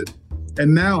did.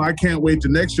 And now I can't wait to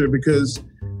next year because,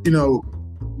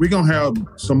 we're going to have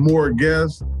some more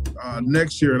guests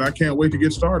next year, and I can't wait to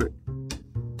get started.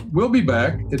 We'll be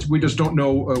back. We just don't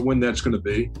know when that's going to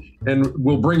be. And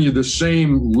we'll bring you the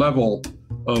same level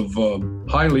of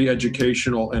highly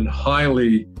educational and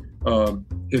highly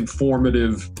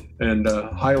informative and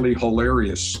highly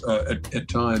hilarious at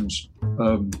times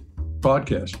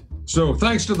podcast. So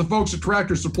thanks to the folks at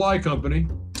Tractor Supply Company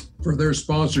for their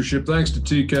sponsorship. Thanks to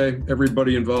TK,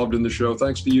 everybody involved in the show.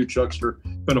 Thanks to you, Chuckster.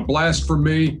 Been a blast for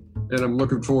me, and I'm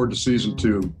looking forward to season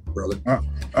 2, brother. All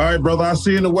right, brother. I'll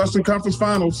see you in the Western Conference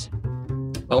Finals.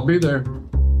 I'll be there.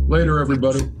 Later,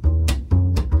 everybody.